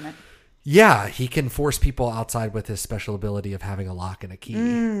doors, goddammit. Yeah, he can force people outside with his special ability of having a lock and a key.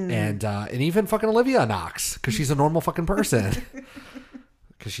 And even fucking Olivia knocks because she's a normal fucking person.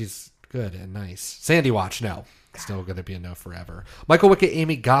 Because she's good and nice. Sandy watch, no. Still going to be a no forever. Michael Wickett,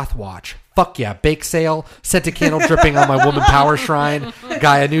 Amy Goth watch. Fuck yeah. Bake sale. Scented candle dripping on my woman power shrine.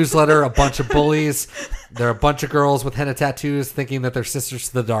 Gaia newsletter. A bunch of bullies. There are a bunch of girls with henna tattoos thinking that they're sisters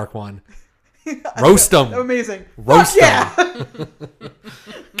to the Dark One. Roast them. Amazing. Roast them.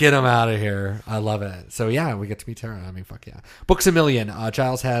 Get them out of here. I love it. So yeah, we get to meet Tara. I mean, fuck yeah. Books a Million.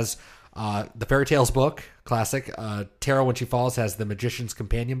 Giles has the Fairy Tales book, classic. Tara, When She Falls, has the Magician's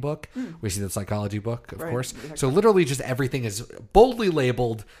Companion book. We see the psychology book, of course. So literally just everything is boldly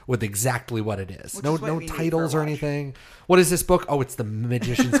labeled with exactly what it is. No titles or anything. What is this book? Oh, it's the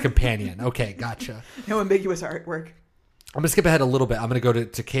Magician's Companion. Okay, gotcha. No ambiguous artwork. I'm going to skip ahead a little bit. I'm going to go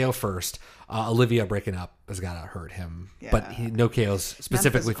to KO first. Olivia breaking up has got to hurt him. Yeah. But no KOs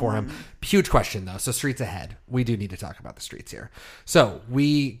specifically for him. Huge question, though. So streets ahead. We do need to talk about the streets here. So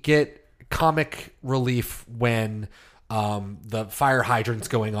we get comic relief when the fire hydrant's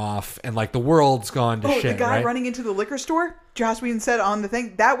going off and like the world's gone to shit. The guy running into the liquor store? Joss Whedon said on the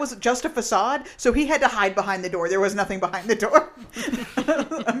thing, that was just a facade. So he had to hide behind the door. There was nothing behind the door.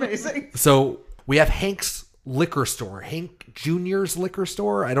 Amazing. So we have Hank's liquor store, Hank Jr.'s liquor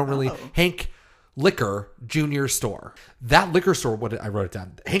store. I don't really Hank Liquor Jr. store. That liquor store, I wrote it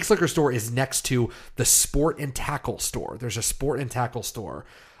down. Hank's liquor store is next to the Sport and Tackle store. There's a Sport and Tackle store.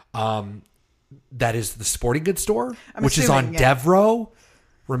 That is the sporting goods store, which is on Devereaux.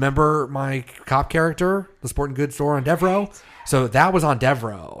 Remember my cop character, the sporting goods store on Devereaux? Right. So that was on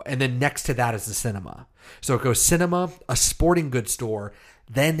Devereaux. And then next to that is the cinema. So it goes cinema, a sporting goods store,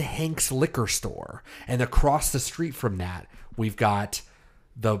 then Hank's liquor store. And across the street from that, we've got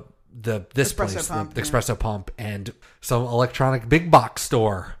this place, the Espresso Pump, and some electronic big box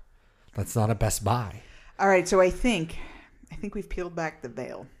store. That's not a Best Buy. All right, so I think we've peeled back the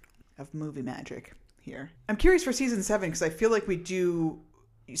veil of movie magic here. I'm curious for season 7 because I feel like we do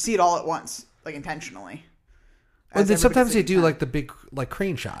see it all at once, like intentionally. Well, then sometimes they do like the big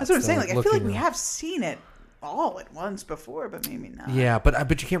crane shots. That's what I'm saying. Like I feel like we have seen it all at once before, but maybe not. Yeah, but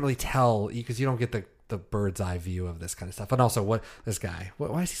you can't really tell because you don't get the bird's eye view of this kind of stuff. And also, why is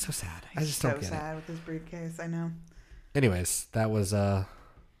he so sad? I just don't get it. So sad with his briefcase. I know. Anyways, that was Well,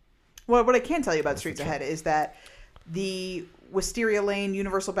 what I can tell you about Streets Ahead is that the Wisteria Lane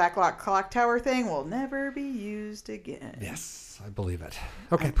Universal Backlot Clock Tower thing will never be used again. Yes, I believe it.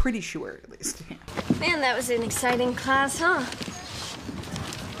 Okay. I'm pretty sure, at least. Man, that was an exciting class, huh?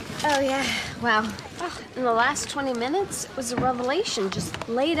 Oh, yeah. Wow. In the last 20 minutes, it was a revelation. Just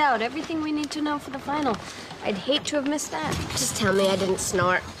laid out everything we need to know for the final. I'd hate to have missed that. Just tell me I didn't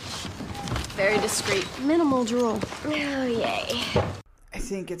snort. Very discreet. Minimal drool. Oh, yay. I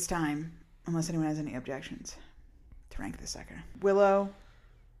think it's time, unless anyone has any objections, to rank this sucker. Willow,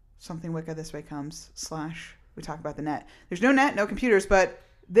 Something Wicca This Way Comes, / we talk about the net. There's no net, no computers, but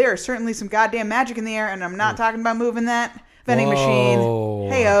there is certainly some goddamn magic in the air, and I'm not talking about moving that vending machine.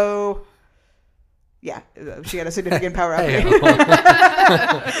 Hey-o. Yeah, she got a significant power up.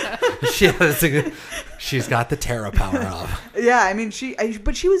 She's got the Terra power up. Yeah, I mean,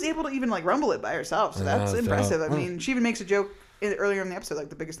 but she was able to even like rumble it by herself, so that's impressive. I mean, she even makes a joke earlier in the episode, like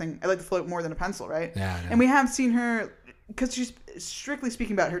the biggest thing, I like to float more than a pencil, right? Yeah. And we have seen her, because she's strictly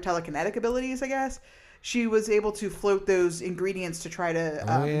speaking about her telekinetic abilities, I guess. She was able to float those ingredients to try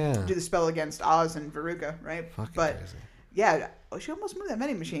to do the spell against Oz and Veruca, right? Fucking but crazy. Yeah, she almost moved that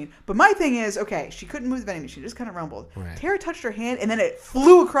vending machine. But my thing is, okay, she couldn't move the vending machine. It just kind of rumbled. Right. Tara touched her hand, and then it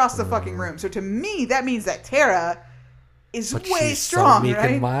flew across the fucking room. So to me, that means that Tara is way strong, so meek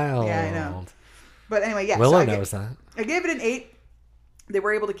right? and mild. Yeah, I know. But anyway, yeah. Willow knows that. I gave it an 8. They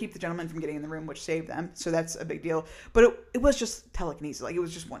were able to keep the gentleman from getting in the room, which saved them. So that's a big deal. But it was just telekinesis. Like, it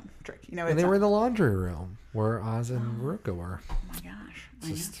was just one trick. You know, and they were in the laundry room where Oz and Veruca were. Oh, my gosh.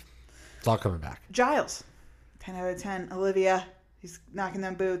 It's all coming back. Giles. 10 out of 10. Olivia. He's knocking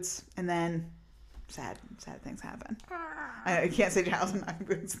them boots. And then sad things happen. I can't say Giles and knocking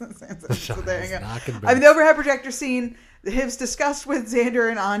boots. So there you go. I mean, the overhead projector scene. His disgust with Xander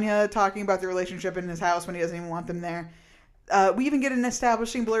and Anya talking about their relationship in his house when he doesn't even want them there. We even get an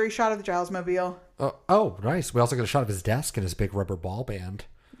establishing blurry shot of the Giles mobile. Oh, nice. We also get a shot of his desk and his big rubber ball band.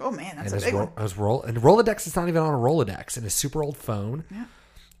 Oh, man, that's and a big one. And Rolodex is not even on a Rolodex. And his super old phone. Yeah.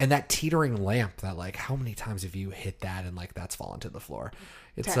 And that teetering lamp that, like, how many times have you hit that and, like, that's fallen to the floor?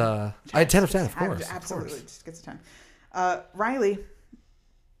 It's, 10 of 10, of course. Absolutely. Just gets a 10. Riley.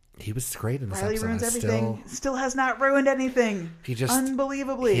 He was great in this Riley episode. Ruins everything. Still has not ruined anything. He just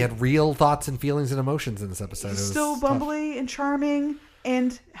unbelievably. He had real thoughts and feelings and emotions in this episode. He's still bumbly and charming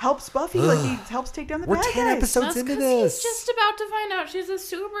and helps Buffy. Like, he helps take down the bad guys. We're 10 episodes into this. He's just about to find out she's a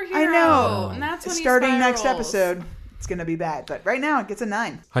superhero. I know. And that's when starting he next episode, it's going to be bad. But right now, it gets a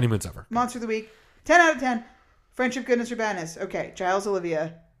 9. Honeymoon's over. Monster of the Week. 10 out of 10. Friendship, goodness, or badness. Okay. Giles,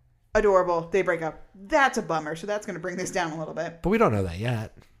 Olivia. Adorable. They break up. That's a bummer. So that's going to bring this down a little bit. But we don't know that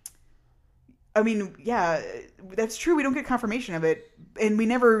yet. I mean, yeah, that's true. We don't get confirmation of it, and we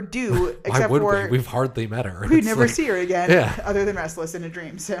never do. Why would we? We've hardly met her. We never see her again, yeah. Other than Restless in a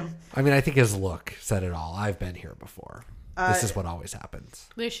Dream. So, I mean, I think his look said it all. I've been here before. This is what always happens.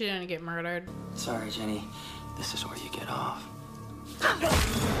 At least she didn't get murdered. Sorry, Jenny. This is where you get off.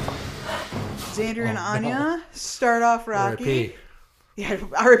 Xander and Anya start off rocky. R.I.P. Yeah,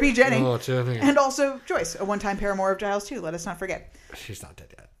 R.I.P. Jenny. Oh, Jenny. And also Joyce, a one-time paramour of Giles too. Let us not forget. She's not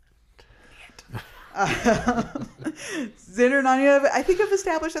dead yet. Xander and Anya, I think, have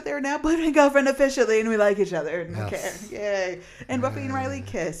established that they're now boyfriend and girlfriend officially, and we like each other and care. Yay! And Buffy and Riley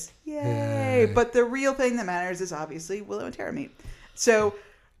kiss. Yay! But the real thing that matters is obviously Willow and Tara meet. So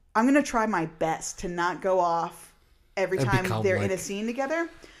I'm gonna try my best to not go off every time they're in a scene together,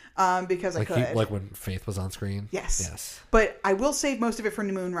 because I could. Like when Faith was on screen. Yes. But I will save most of it for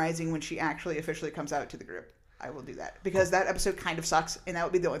New Moon Rising when she actually officially comes out to the group. I will do that because that episode kind of sucks, and that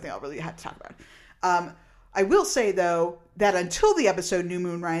would be the only thing I'll really have to talk about. I will say, though, that until the episode New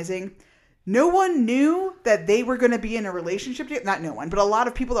Moon Rising, no one knew that they were going to be in a relationship. Not no one, but a lot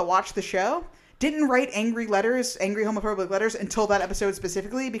of people that watched the show didn't write angry homophobic letters until that episode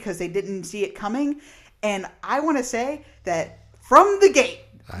specifically because they didn't see it coming. And I want to say that from the gate,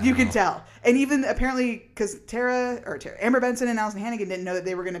 You can tell. And even apparently, because Amber Benson and Allison Hannigan didn't know that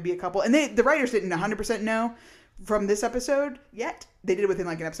they were going to be a couple. And the writers didn't 100% know from this episode yet. They did it within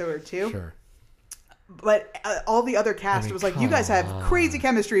like an episode or two. Sure. But all the other cast was like, you guys have crazy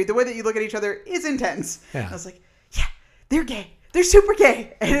chemistry. The way that you look at each other is intense. Yeah. And I was like, yeah, they're gay. They're super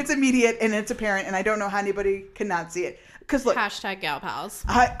gay. And it's immediate and it's apparent. And I don't know how anybody cannot see it. Because look, hashtag gal pals.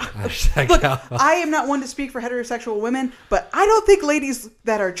 Look, I am not one to speak for heterosexual women, but I don't think ladies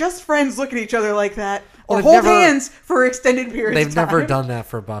that are just friends look at each other like that or hold hands for extended periods of time. They've never done that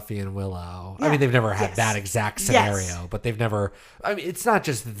for Buffy and Willow. Yeah. I mean, they've never had that exact scenario, but they've never... I mean, it's not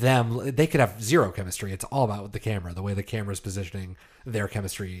just them. They could have zero chemistry. It's all about the camera, the way the camera's positioning their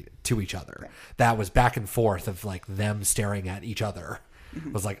chemistry to each other. Right. That was back and forth of like them staring at each other.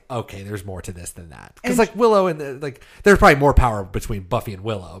 Was like, okay, there's more to this than that. Because like Willow and there's probably more power between Buffy and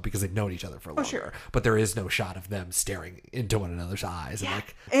Willow because they've known each other for longer. Sure. But there is no shot of them staring into one another's eyes. Yeah.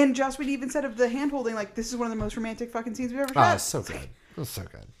 And Joss Whedon even said of the hand holding, like, this is one of the most romantic fucking scenes we've ever shot. Oh, it's so good. It was so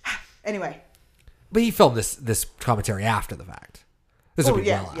good. Anyway. But he filmed this commentary after the fact. This would be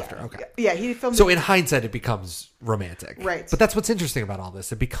well after. Okay. Yeah, he filmed So in hindsight, it becomes romantic. Right. But that's what's interesting about all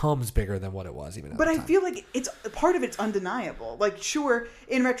this. It becomes bigger than what it was even at But the I time. feel like it's part of it's undeniable. Like, sure,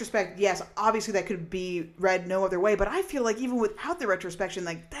 in retrospect, yes, obviously that could be read no other way. But I feel like even without the retrospection,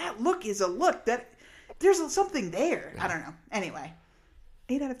 like, that look is a look. That there's something there. Yeah. I don't know. Anyway,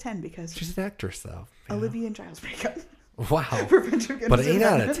 8 out of 10 because... She's an actress, though. Olivia and Giles breakup. Wow. But 8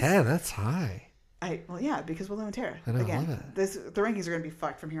 out of 10, that's high. Well, yeah, because Willow and Tara. I know, Again, I love the rankings are going to be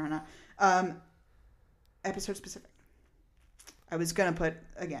fucked from here on out. Episode specific. I was going to put,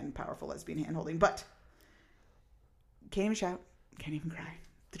 again, powerful lesbian hand-holding, but can't even shout, can't even cry.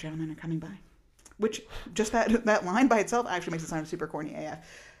 The gentlemen are coming by. Which, just that line by itself actually makes it sound super corny AF.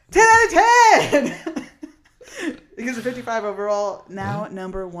 10 out of 10! Because of 55 overall, now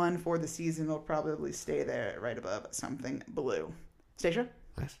number 1 for the season will probably stay there right above something blue. Stacia?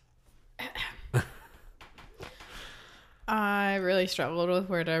 Nice. I really struggled with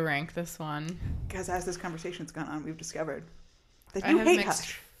where to rank this one. Because as this conversation's gone on, we've discovered that I you have hate mixed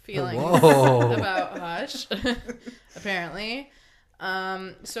Hush. feelings Whoa. about Hush, apparently.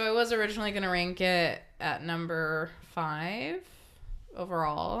 So I was originally going to rank it at number 5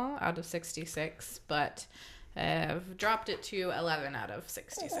 overall out of 66, but I've dropped it to 11 out of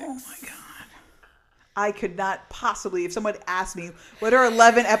 66. Oh my god. I could not possibly, if someone asked me, what are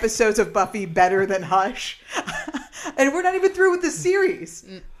 11 episodes of Buffy better than Hush? And we're not even through with the series.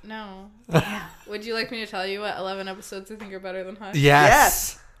 No. Would you like me to tell you what 11 episodes I think are better than Hush?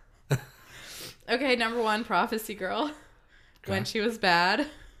 Yes. Okay, number 1, Prophecy Girl. Okay. When She Was Bad.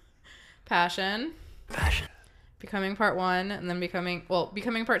 Passion. Becoming Part 1, and then Becoming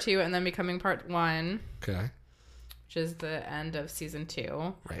Part 2, and then Becoming Part 1. Okay. Which is the end of season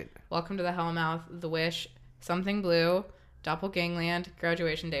 2. Right. Welcome to the Hellmouth, The Wish, Something Blue, Doppelgangland,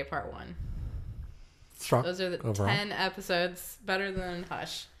 Graduation Day Part 1. Strong. Those are the overall. 10 episodes better than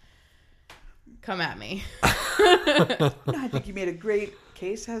Hush. Come at me. No, I think you made a great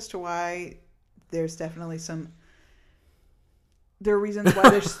case as to why there's definitely there are reasons why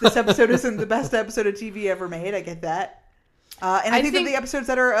this episode isn't the best episode of TV ever made. I get that. And I think that the episodes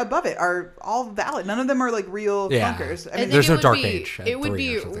that are above it are all valid. None of them are like real clunkers. I mean, there's no Dark Age. It would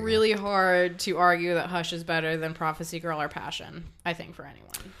be really hard to argue that Hush is better than Prophecy Girl or Passion, I think, for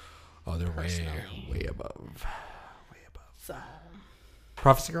anyone. Oh, they're way above. So.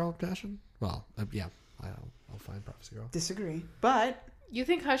 Prophecy Girl, Passion? Well, yeah. I'll find Prophecy Girl. Disagree. But... You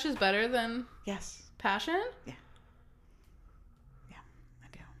think Hush is better than Passion? Yeah.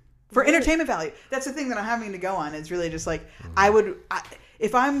 For entertainment value. That's the thing that I'm having to go on. It's really just like,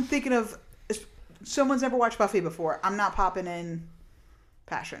 if I'm thinking of, if someone's never watched Buffy before, I'm not popping in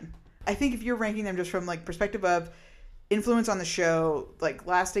Passion. I think if you're ranking them just from like perspective of influence on the show, like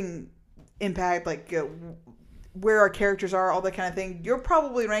lasting impact, like where our characters are, all that kind of thing, you're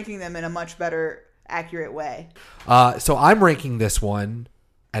probably ranking them in a much better, accurate way. So I'm ranking this one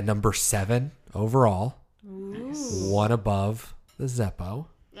at number 7 overall. Nice. 1 above the Zeppo.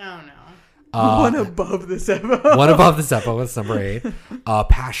 Oh, no. 1 above the Zeppo. 1 above the Zeppo. That's number 8.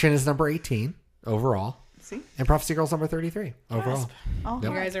 Passion is number 18 overall. See? And Prophecy Girl's number 33 overall. Oh, you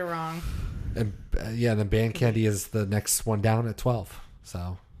guys are wrong. And then Band Candy is the next one down at 12.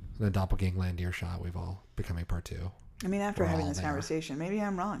 So then Doppelgangland, Earshot, we've all Becoming Part 2. I mean, after having this conversation, maybe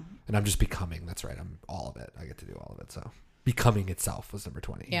I'm wrong. And I'm just Becoming. That's right. I'm all of it. I get to do all of it. So Becoming itself was number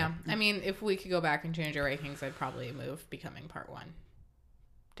 20. Yeah. I mean, if we could go back and change our rankings, I'd probably move Becoming Part 1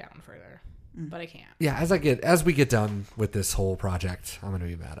 down further. But I can't. Yeah, as we get done with this whole project, I'm going to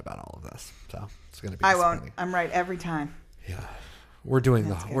be mad about all of this. So it's going to be I won't. I'm right every time. Yeah. We're doing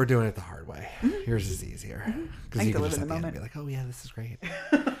it the hard way. Yours is easier because you can live just in the at the end moment. be like, oh yeah, this is great.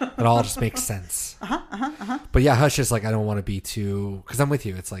 It all just makes sense. But yeah, Hush is like, I don't want to be too, because I'm with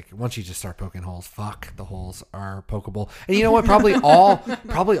you. It's like once you just start poking holes, fuck, the holes are pokeable. And you know what? Probably all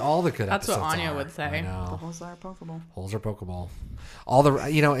the good That's episodes. what Anya are. would say. I know. The holes are pokeable. Holes are pokeable. All the,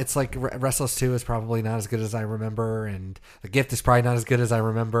 it's like Restless 2 is probably not as good as I remember, and The Gift is probably not as good as I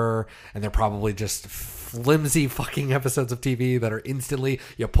remember, and they're probably just flimsy fucking episodes of TV that are instantly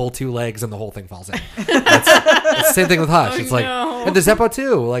you pull two legs and the whole thing falls in. It's the same thing with Hush. It's like, and the Zeppo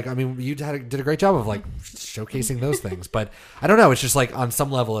too. Like, I mean, you did a great job of like showcasing those things, but I don't know. It's just like on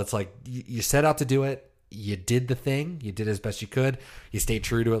some level, it's like you set out to do it. You did the thing. You did as best you could. You stayed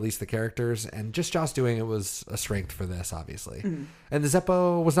true to at least the characters. And just Joss doing it was a strength for this, obviously. Mm. And the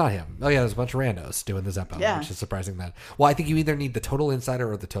Zeppo was not him. Oh, yeah, there's a bunch of randos doing the Zeppo, which is surprising that. Well, I think you either need the total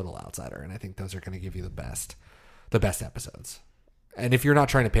insider or the total outsider. And I think those are going to give you the best episodes. And if you're not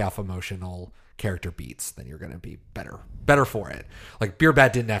trying to pay off emotional character beats, then you're going to be better for it. Like, Beer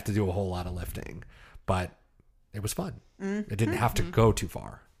Bat didn't have to do a whole lot of lifting, but it was fun. It didn't have to go too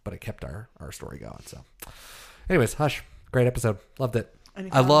far. But it kept our story going. So, anyways, Hush, great episode. Loved it.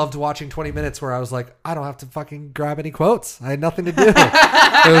 I loved watching 20 minutes where I was like, I don't have to fucking grab any quotes. I had nothing to do.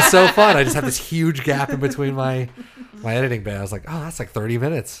 It was so fun. I just had this huge gap in between my editing bay. I was like, oh, that's like 30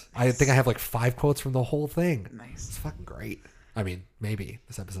 minutes. I think I have like 5 quotes from the whole thing. Nice. It's fucking great. I mean, maybe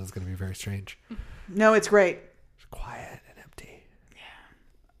this episode is going to be very strange. No, it's great. It's quiet and empty.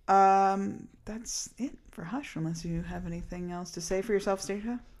 Yeah. That's it for Hush, unless you have anything else to say for yourself,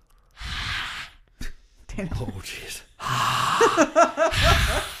 Stacia. Oh, jeez.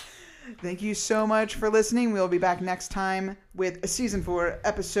 Thank you so much for listening. We'll be back next time with season 4,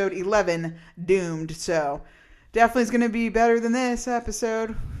 episode 11, Doomed. So definitely is going to be better than this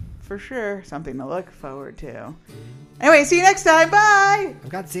episode. For sure. Something to look forward to. Anyway, see you next time. Bye! I've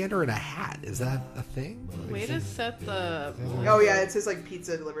got Xander in a hat. Is that a thing? Way to set the... Oh, yeah. It says, like,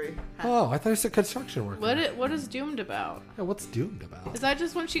 pizza delivery. Oh, I thought it said construction work. What is Doomed about? Yeah, what's Doomed about? Is that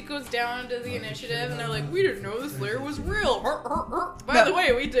just when she goes down to the initiative and they're like, we didn't know this layer was real. By the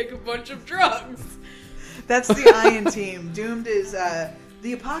way, we take a bunch of drugs. That's the Iron team. Doomed is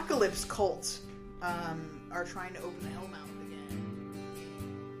the Apocalypse cult are trying to open the Hellmouth again.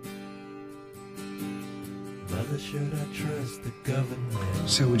 Mother, should I trust the government?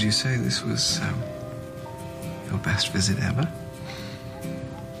 So would you say this was your best visit ever?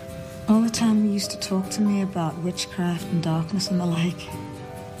 All the time you used to talk to me about witchcraft and darkness and the like,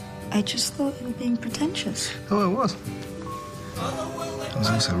 I just thought you were being pretentious. Oh, I was. I was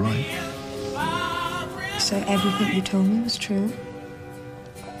also right. So everything you told me was true?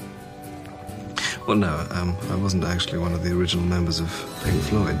 Well, no, I wasn't actually one of the original members of Pink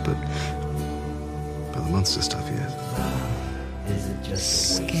Floyd, but the monster stuff, yes. Is it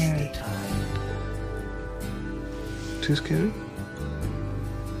just Scary. Too scary?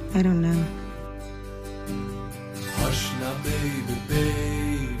 I don't know. Hush now, baby,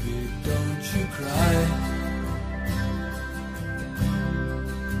 baby, don't you cry.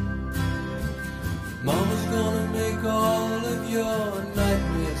 Mama's gonna make all of your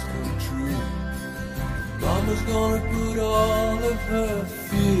nightmares come true. Mama's gonna put all of her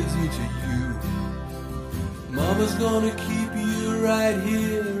fears into you. Mama's gonna keep you right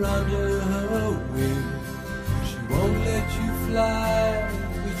here under her wing. She won't let you fly,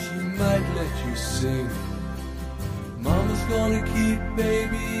 but she might let you sing. Mama's gonna keep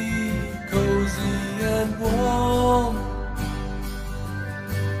baby cozy and warm.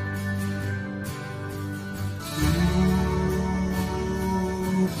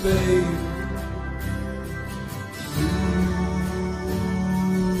 Ooh, babe. Ooh,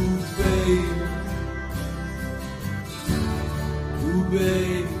 babe. Ooh,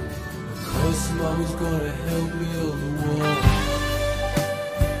 babe. Of course, Mama's gonna help build the